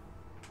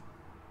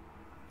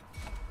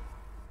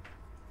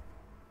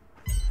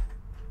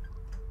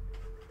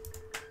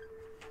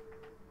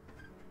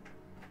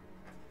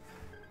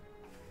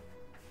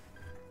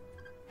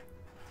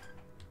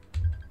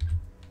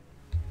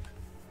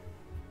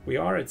 We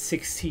are at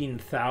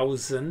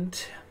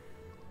 16,000.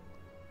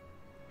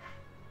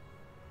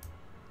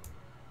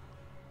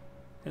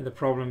 And the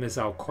problem is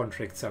our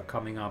contracts are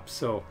coming up,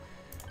 so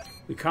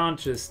we can't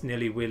just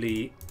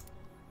nilly-willy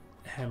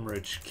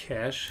hemorrhage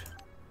cash.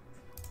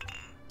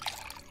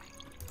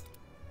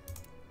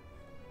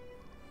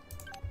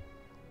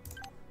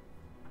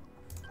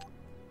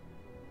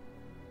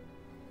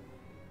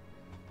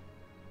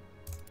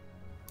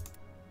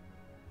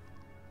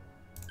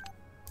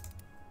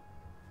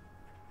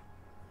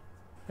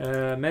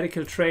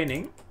 Medical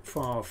training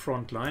for our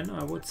front line,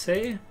 I would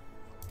say.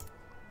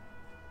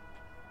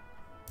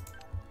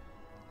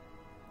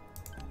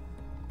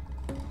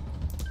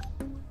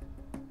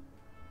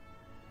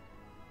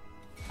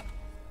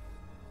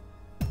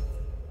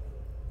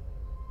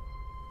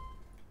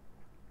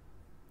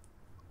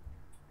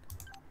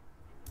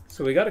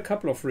 So we got a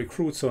couple of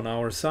recruits on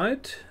our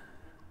side.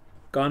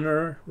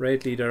 Gunner,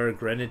 raid leader,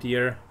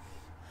 grenadier.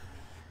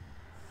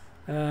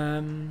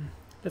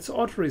 Let's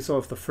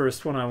auto-resolve the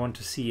first one. I want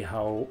to see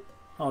how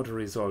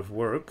auto-resolve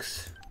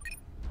works.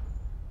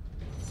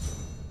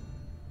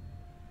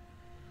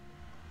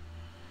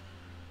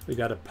 We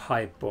got a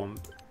pipe bomb.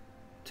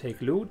 Take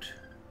loot.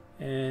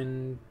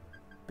 And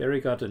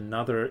Barry got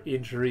another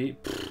injury.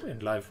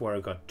 And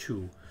Livewire got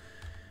 2.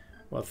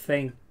 Well,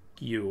 thank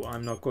you.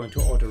 I'm not going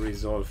to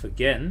auto-resolve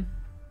again.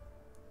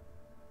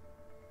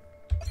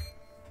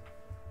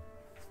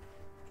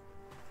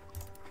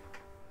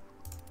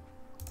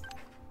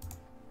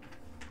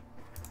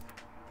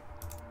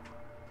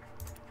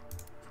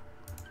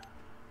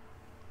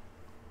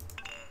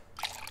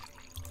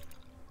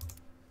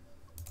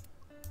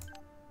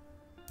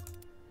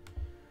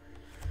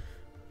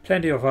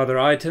 Plenty of other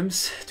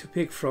items to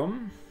pick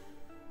from.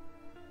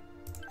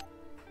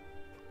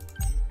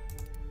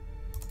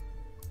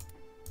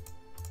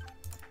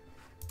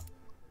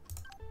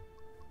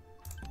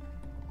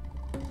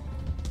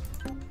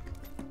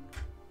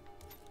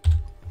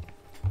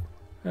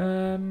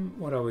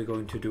 What are we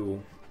going to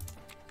do?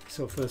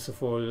 So first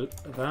of all,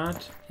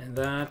 that and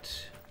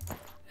that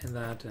and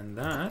that and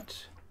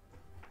that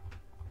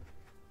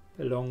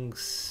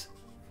belongs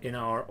in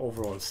our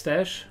overall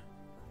stash.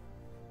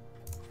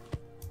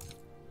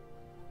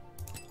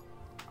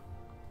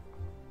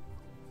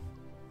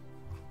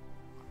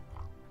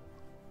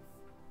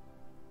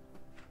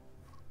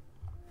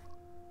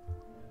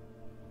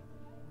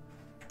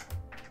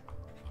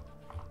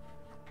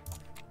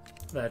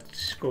 That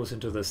goes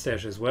into the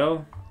stash as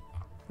well.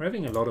 We're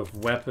having a lot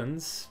of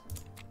weapons.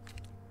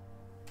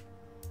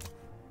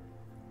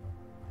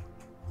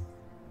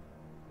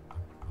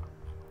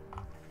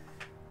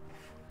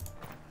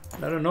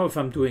 I don't know if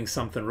I'm doing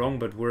something wrong,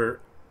 but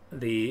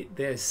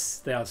there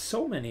are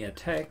so many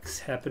attacks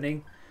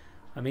happening.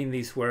 I mean,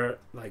 these were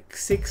like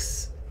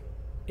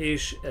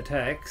 6-ish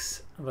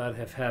attacks that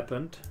have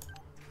happened.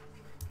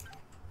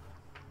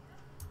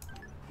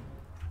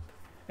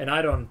 And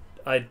I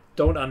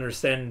don't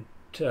understand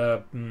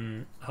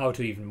how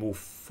to even move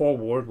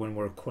forward when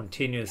we're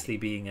continuously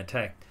being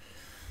attacked.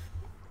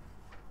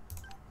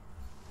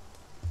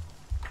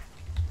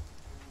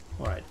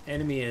 Alright,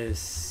 enemy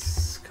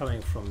is coming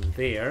from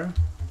there.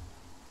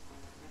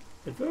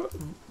 It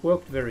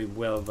worked very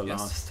well the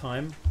last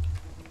time.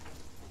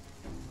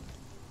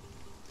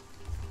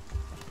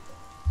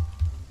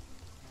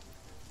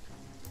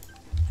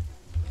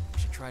 We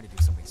should try to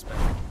do something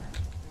special.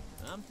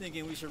 I'm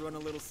thinking we should run a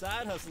little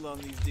side hustle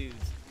on these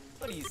dudes.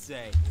 What do you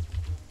say?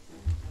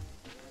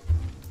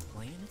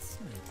 Playing it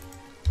smooth.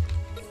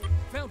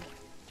 Found one.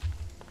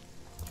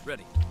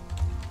 Ready.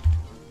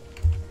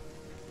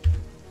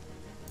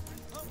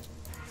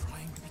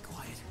 Trying to be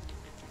quiet.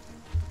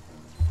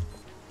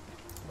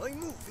 I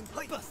move in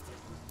height. Busted.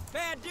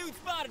 Bad dude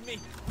spotted me.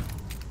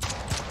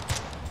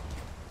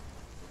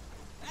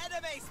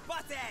 Enemy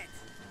spotted.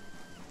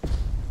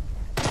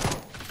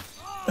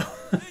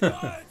 Oh, it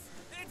hurts.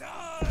 It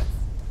hurts.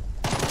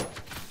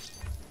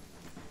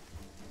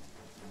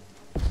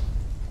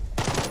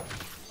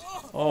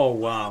 Oh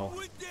wow.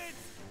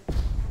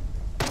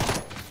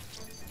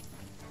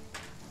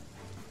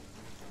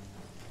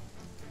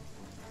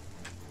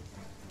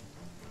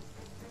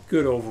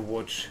 Good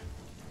Overwatch.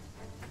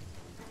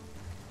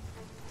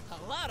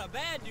 A lot of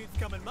bad dudes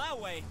coming my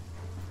way.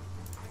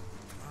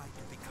 Try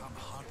to become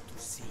hard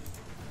to see.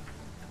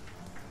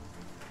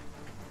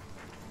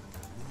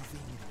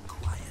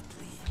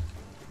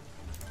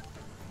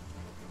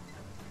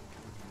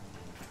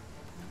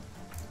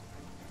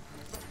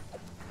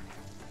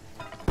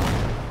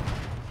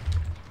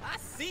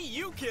 See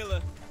you,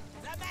 killer.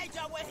 The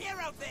Major will hear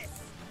of this.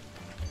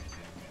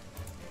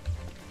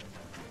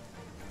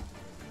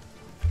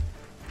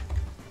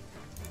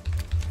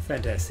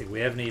 Fantastic. We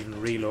haven't even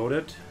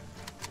reloaded.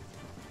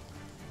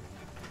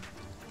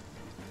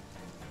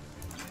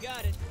 You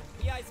got it.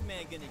 The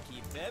Iceman gonna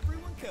keep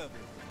everyone covered.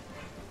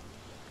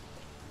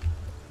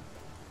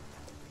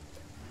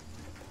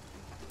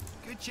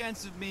 Good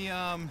chance of me,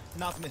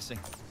 not missing.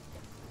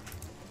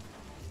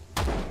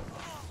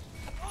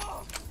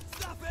 Oh,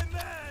 stop it,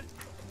 man!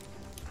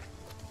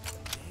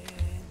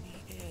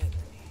 Any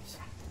enemies?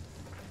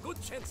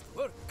 Good chance to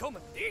work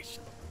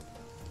commendation.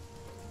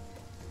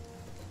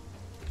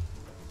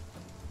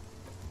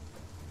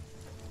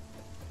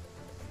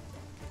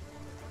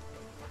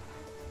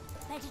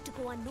 Better to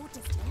go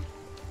unnoticed, yeah?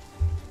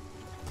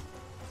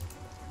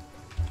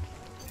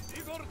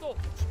 Igor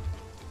Dovich,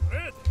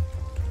 ready.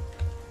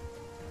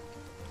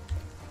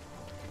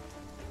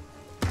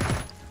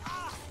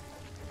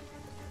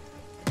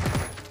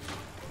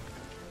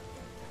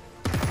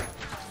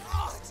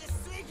 Oh, je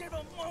suis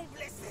vraiment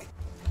blessé.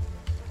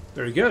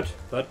 Very good.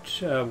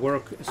 That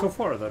worked so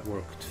far. That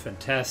worked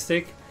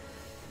fantastic.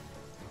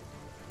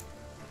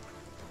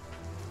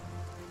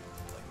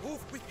 I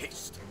move with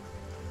haste.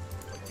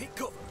 I take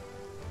cover.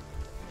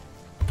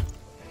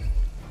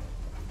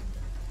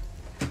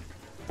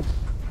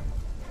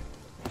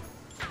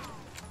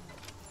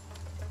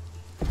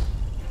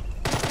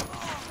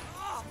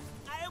 Oh,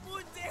 I am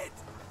wounded.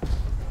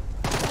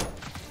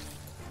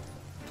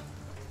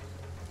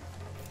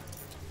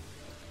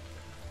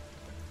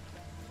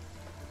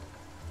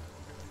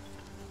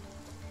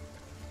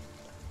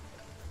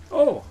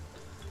 Oh,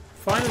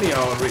 finally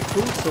our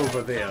recruits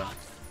over there.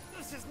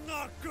 This is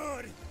not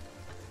good.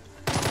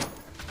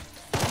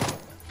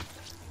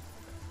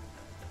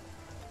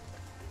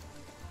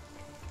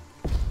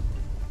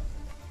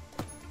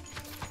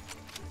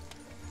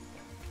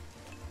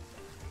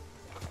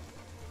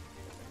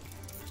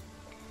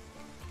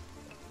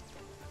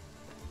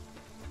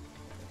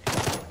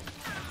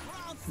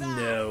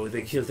 No,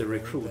 they killed the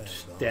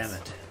recruit. Damn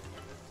it.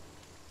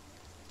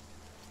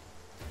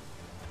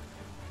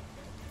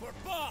 For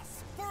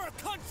boss, for our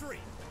country.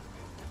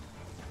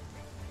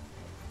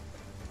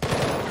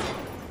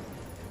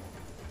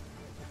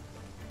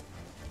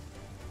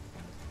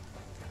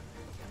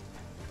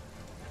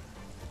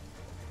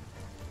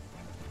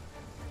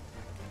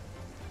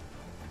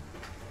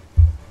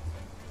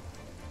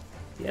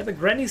 Yeah, the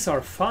grannies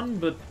are fun,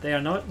 but they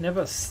are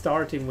never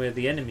starting where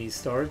the enemy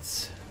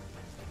starts.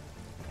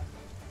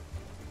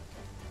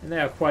 And they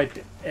are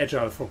quite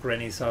agile for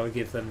grannies, I'll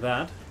give them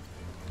that.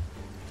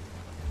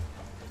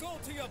 Go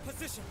to your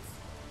positions.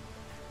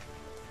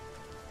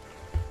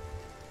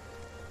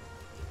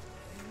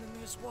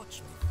 Enemies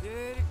watch me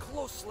very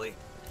closely.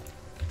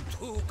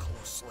 Too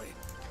closely.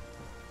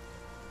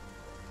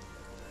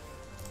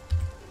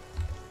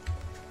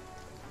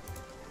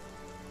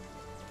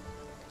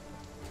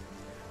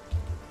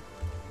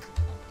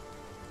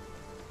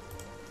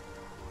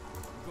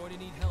 I'm going to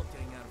need help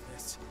getting out of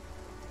this.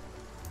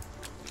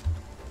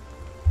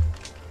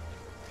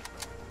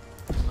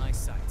 My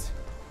sight.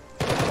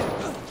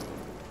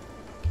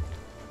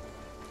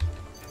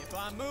 If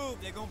I move,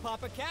 they're gonna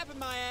pop a cap in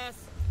my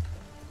ass.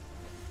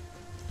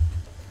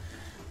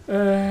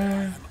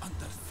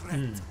 Under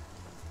threat.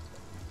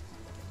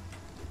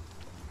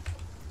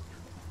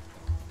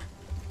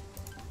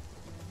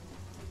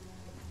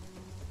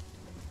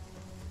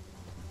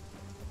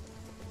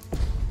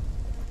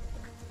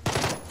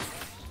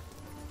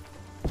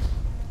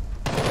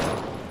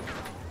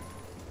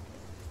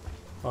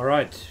 All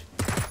right,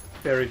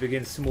 Barry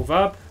begins to move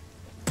up.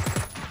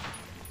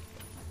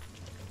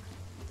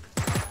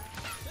 To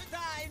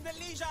die in the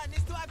Legion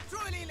is to have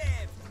truly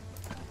lived.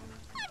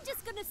 I'm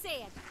just gonna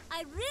say it.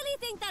 I really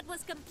think that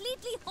was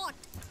completely hot.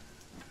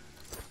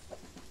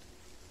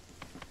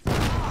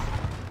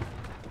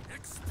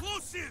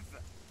 Explosive!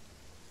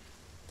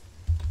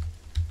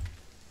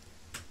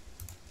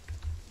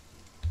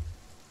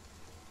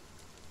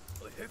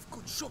 I have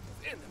good shot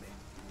of enemy.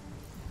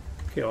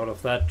 Okay, all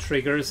of that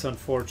triggers, It would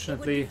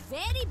unfortunately. be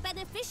very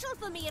beneficial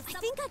for me if I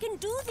think I can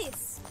do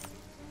this.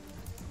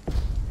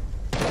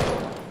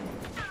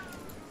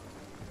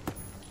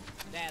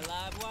 That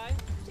live wire?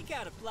 She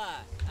gotta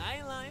fly. I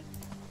ain't lying.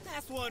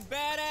 That's one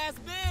badass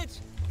bitch.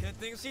 Good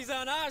thing she's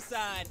on our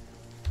side.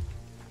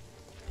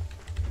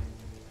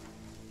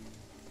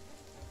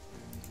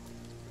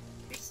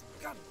 This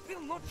gun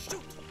will not shoot.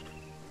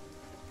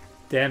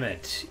 Damn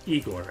it,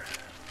 Igor.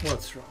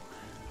 What's wrong?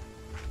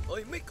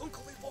 I make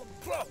Uncle Yvonne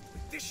proud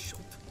with this shot.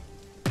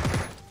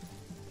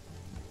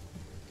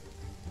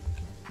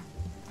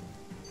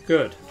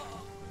 Good.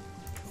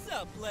 What's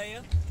up,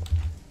 player?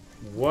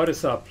 What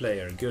is up,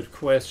 player? Good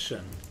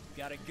question.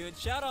 Got a good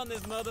shot on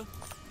this mother.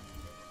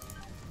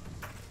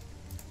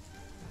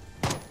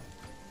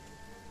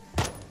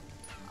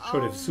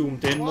 Should have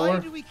zoomed in Why more.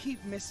 do we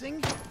keep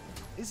missing?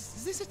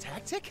 Is this a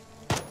tactic?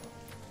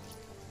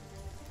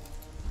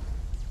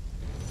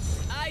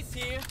 Ice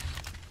here.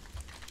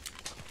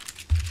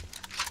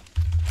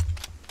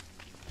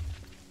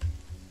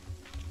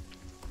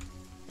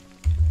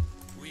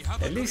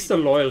 At least the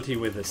loyalty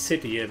with the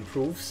city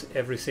improves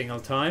every single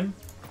time.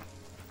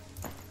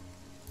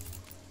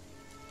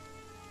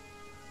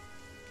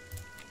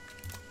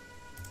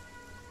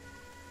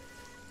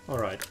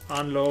 Alright,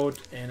 unload,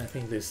 and I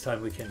think this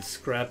time we can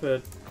scrap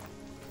it.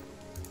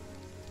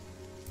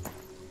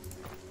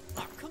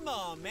 Oh, come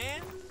on,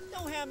 man.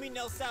 Don't have me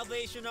no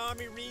Salvation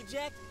Army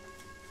reject.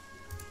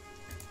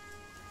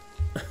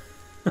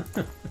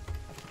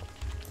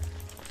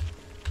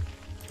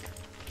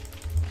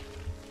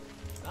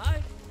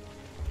 Bye.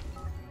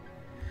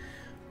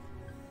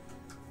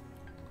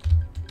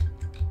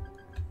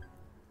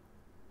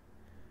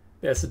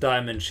 There's a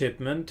diamond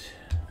shipment,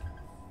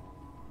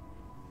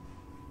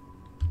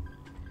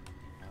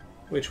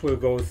 which will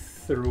go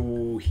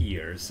through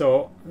here.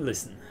 So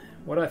listen,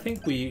 what I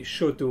think we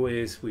should do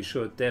is we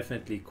should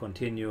definitely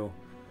continue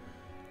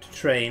to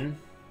train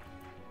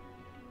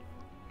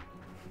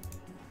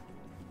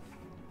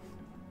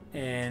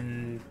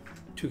and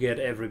to get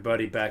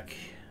everybody back.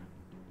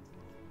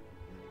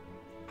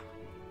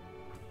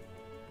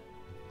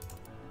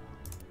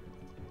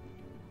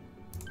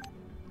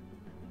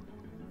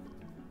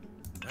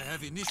 I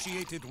have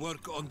initiated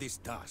work on this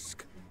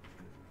task.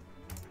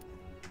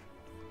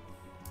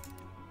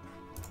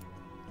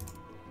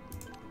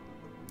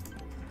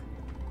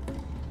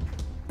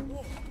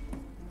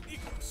 He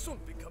will soon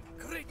become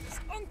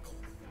greatest uncle.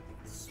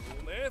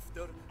 Soon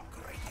after,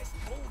 greatest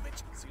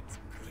Volvich since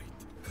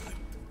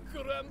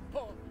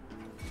great-great-grandpa.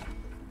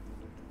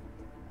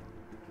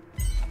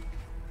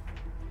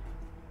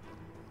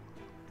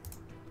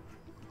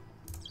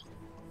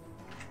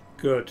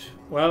 Good.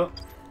 Well,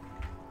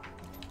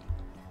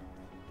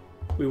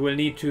 we will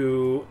need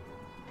to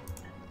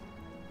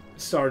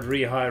start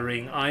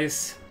rehiring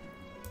ice.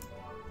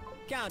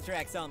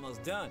 Contract's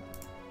almost done.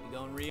 You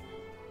gonna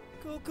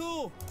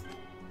Cool.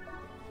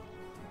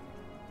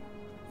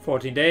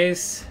 14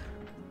 days.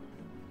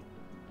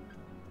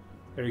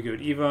 Very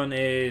good. Ivan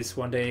is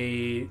 1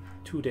 day,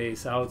 2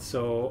 days out,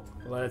 so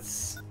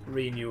let's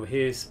renew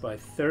his by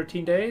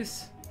 13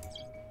 days.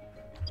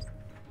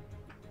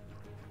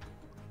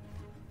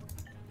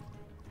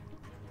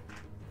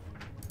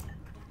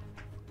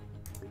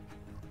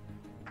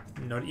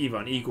 Not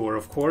Ivan, Igor,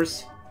 of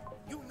course.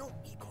 You know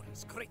Igor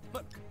is great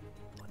work,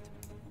 but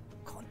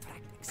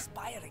contract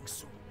expiring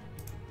soon.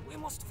 We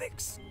must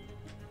fix.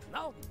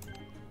 Now.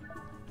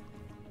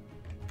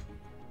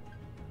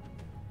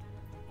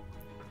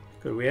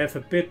 Good, we have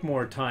a bit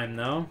more time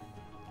now.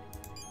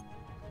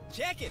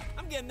 Check it.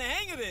 I'm getting the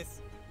hang of this.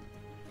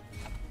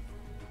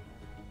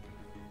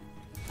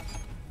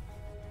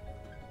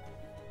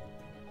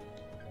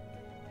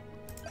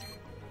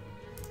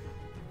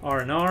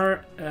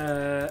 R&R,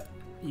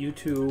 you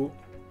two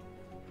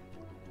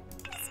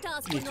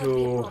need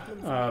to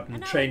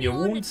train your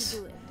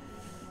wounds,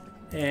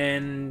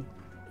 and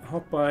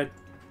Hawkbite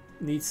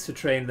needs to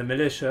train the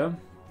militia.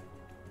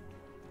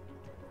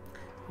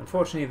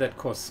 Unfortunately that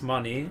costs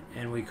money,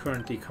 and we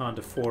currently can't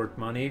afford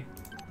money.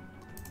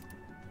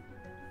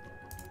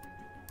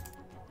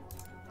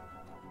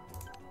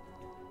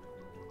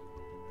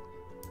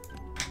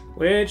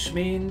 Which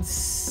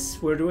means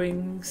we're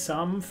doing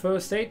some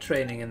first aid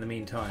training in the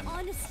meantime.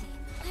 Honestly,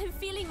 I'm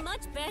feeling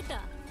much better.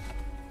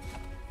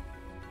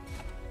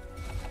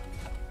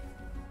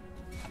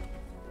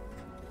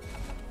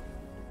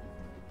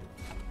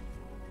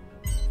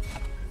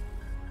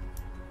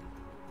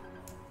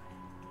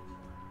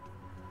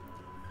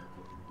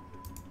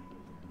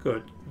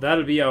 Good.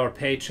 That'll be our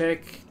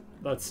paycheck.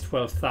 That's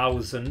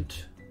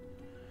 12,000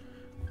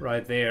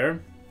 right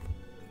there.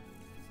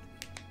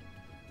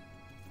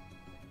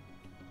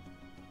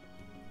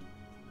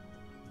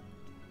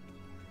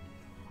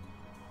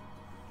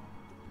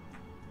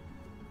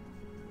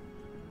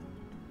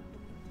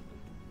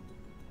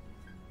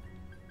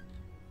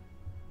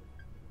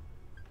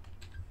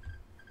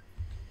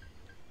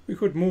 We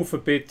could move a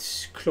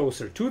bit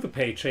closer to the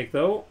paycheck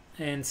though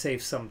and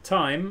save some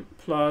time,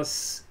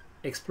 plus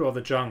explore the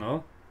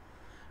jungle.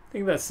 I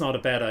think that's not a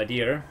bad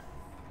idea,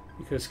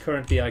 because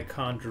currently I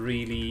can't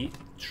really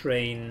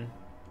train.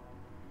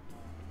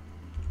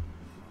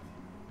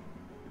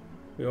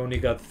 We only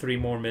got 3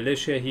 more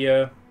militia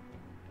here.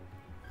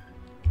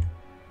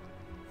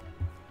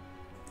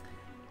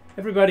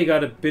 Everybody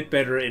got a bit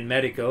better in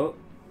medical,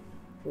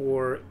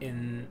 or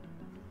in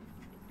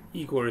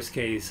Igor's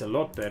case a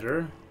lot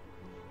better.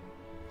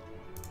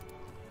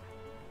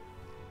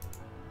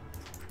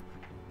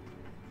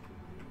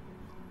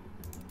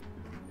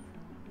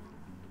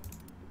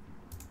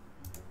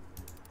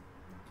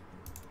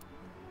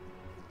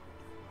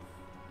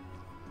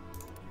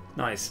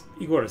 Nice.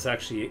 Igor is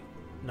actually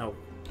now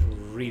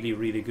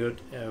really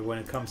good when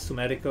it comes to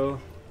medical.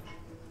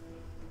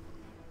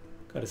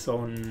 Got his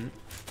own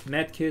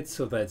medkit,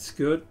 so that's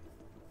good.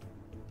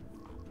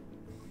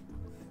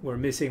 We're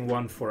missing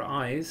one for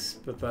ice,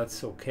 but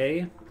that's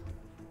okay.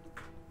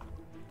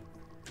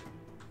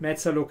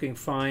 Meds are looking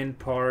fine.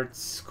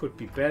 Parts could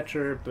be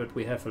better, but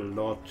we have a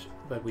lot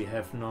that we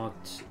have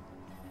not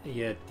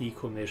yet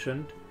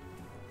decommissioned.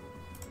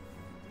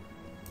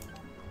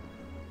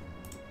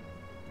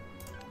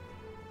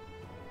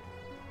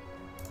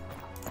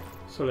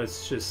 So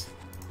let's just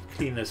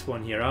clean this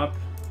one here up.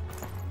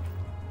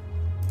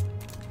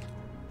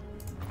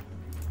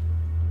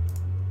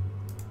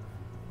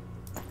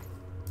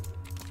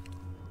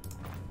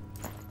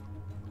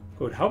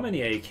 Good. How many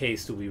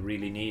AKs do we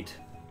really need?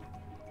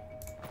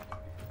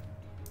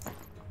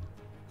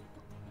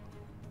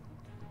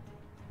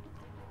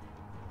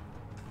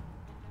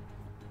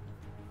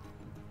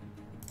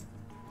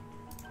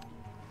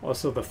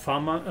 Also the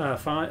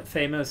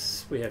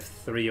famous, we have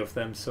 3 of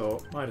them,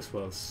 so might as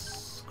well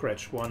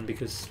scratch one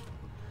because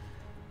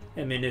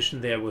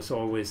ammunition there was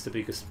always the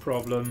biggest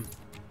problem.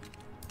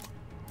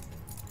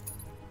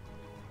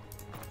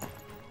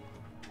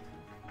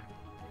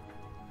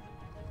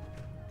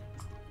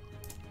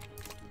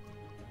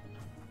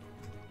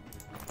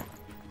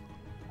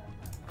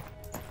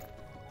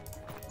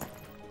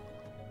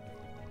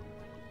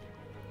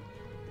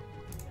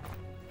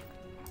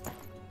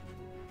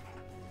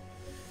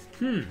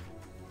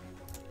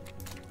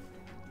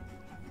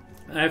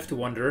 I have to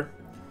wonder.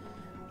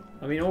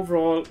 I mean,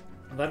 overall,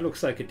 that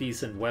looks like a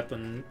decent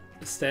weapon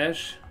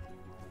stash.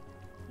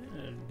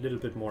 A little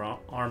bit more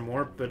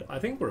armor, but I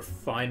think we're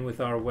fine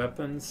with our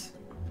weapons.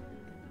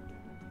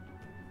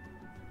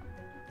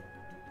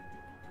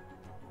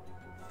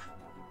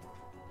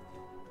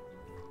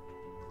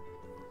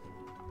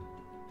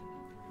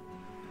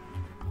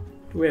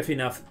 Do we have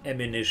enough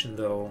ammunition,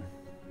 though?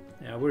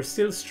 Yeah, we're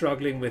still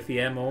struggling with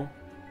the ammo.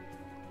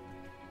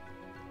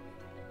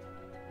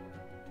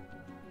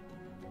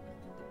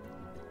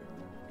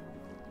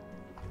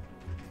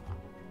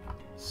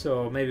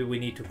 So maybe we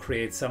need to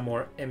create some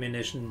more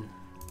ammunition.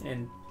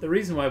 And the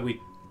reason why we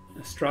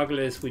struggle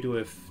is we do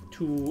have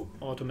 2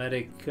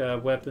 automatic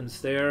weapons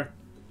there.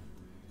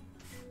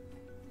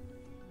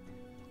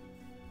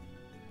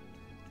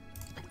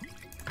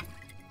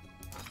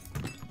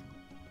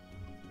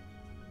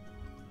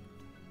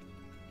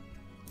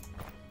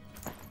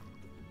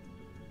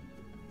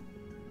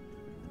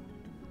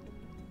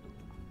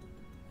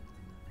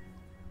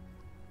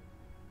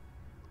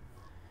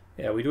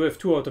 Yeah, we do have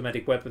 2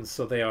 automatic weapons,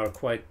 so they are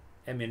quite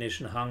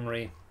ammunition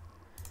hungry.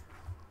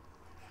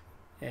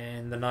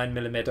 And the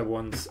 9mm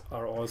ones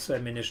are also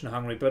ammunition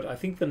hungry, but I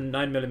think the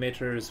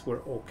 9mm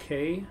were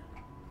okay.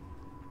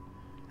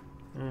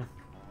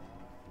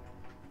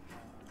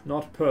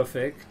 Not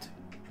perfect.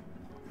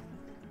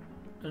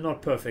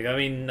 Not perfect. I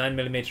mean,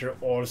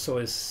 9mm also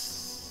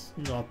is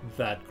not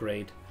that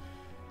great.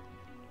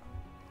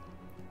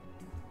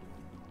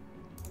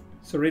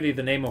 So really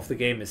the name of the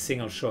game is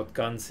single shot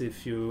guns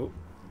if you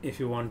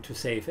want to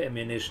save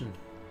ammunition.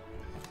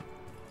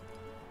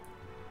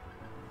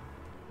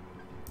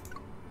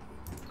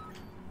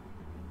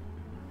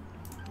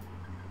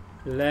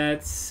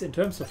 Let's, in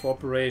terms of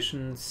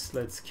operations,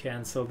 let's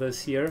cancel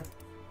this here.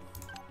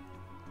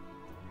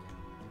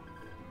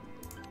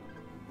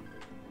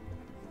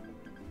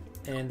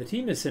 And the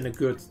team is in a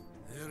good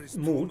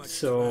mood,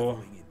 so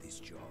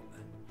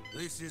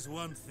this is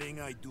one thing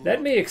I do.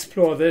 Let me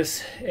explore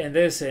this, and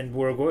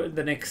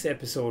the next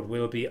episode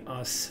will be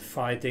us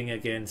fighting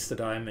against the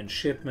diamond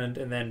shipment,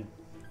 and then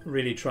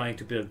really trying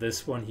to build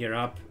this one here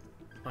up.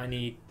 I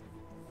need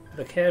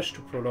the cash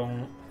to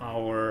prolong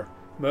our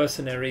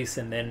mercenaries,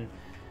 and then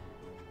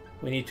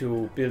we need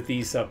to build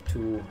these up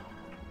to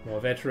more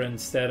veteran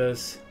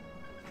status.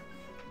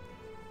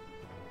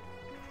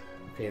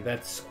 Okay,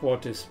 that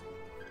squad is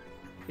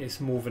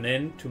moving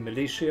in to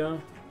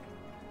militia.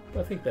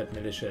 I think that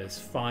militia is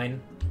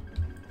fine.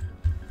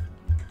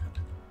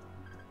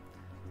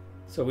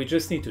 So we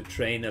just need to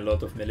train a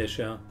lot of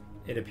militia,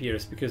 it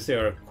appears, because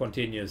there are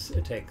continuous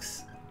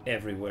attacks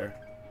everywhere.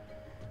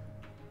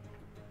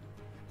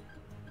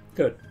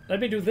 Good. Let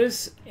me do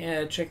this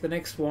and check the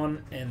next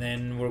one, and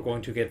then we're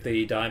going to get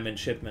the diamond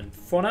shipment.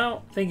 For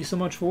now, thank you so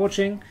much for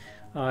watching.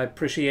 I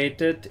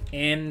appreciate it,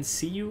 and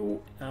see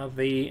you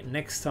the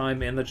next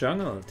time in the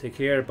jungle. Take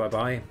care. Bye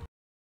bye.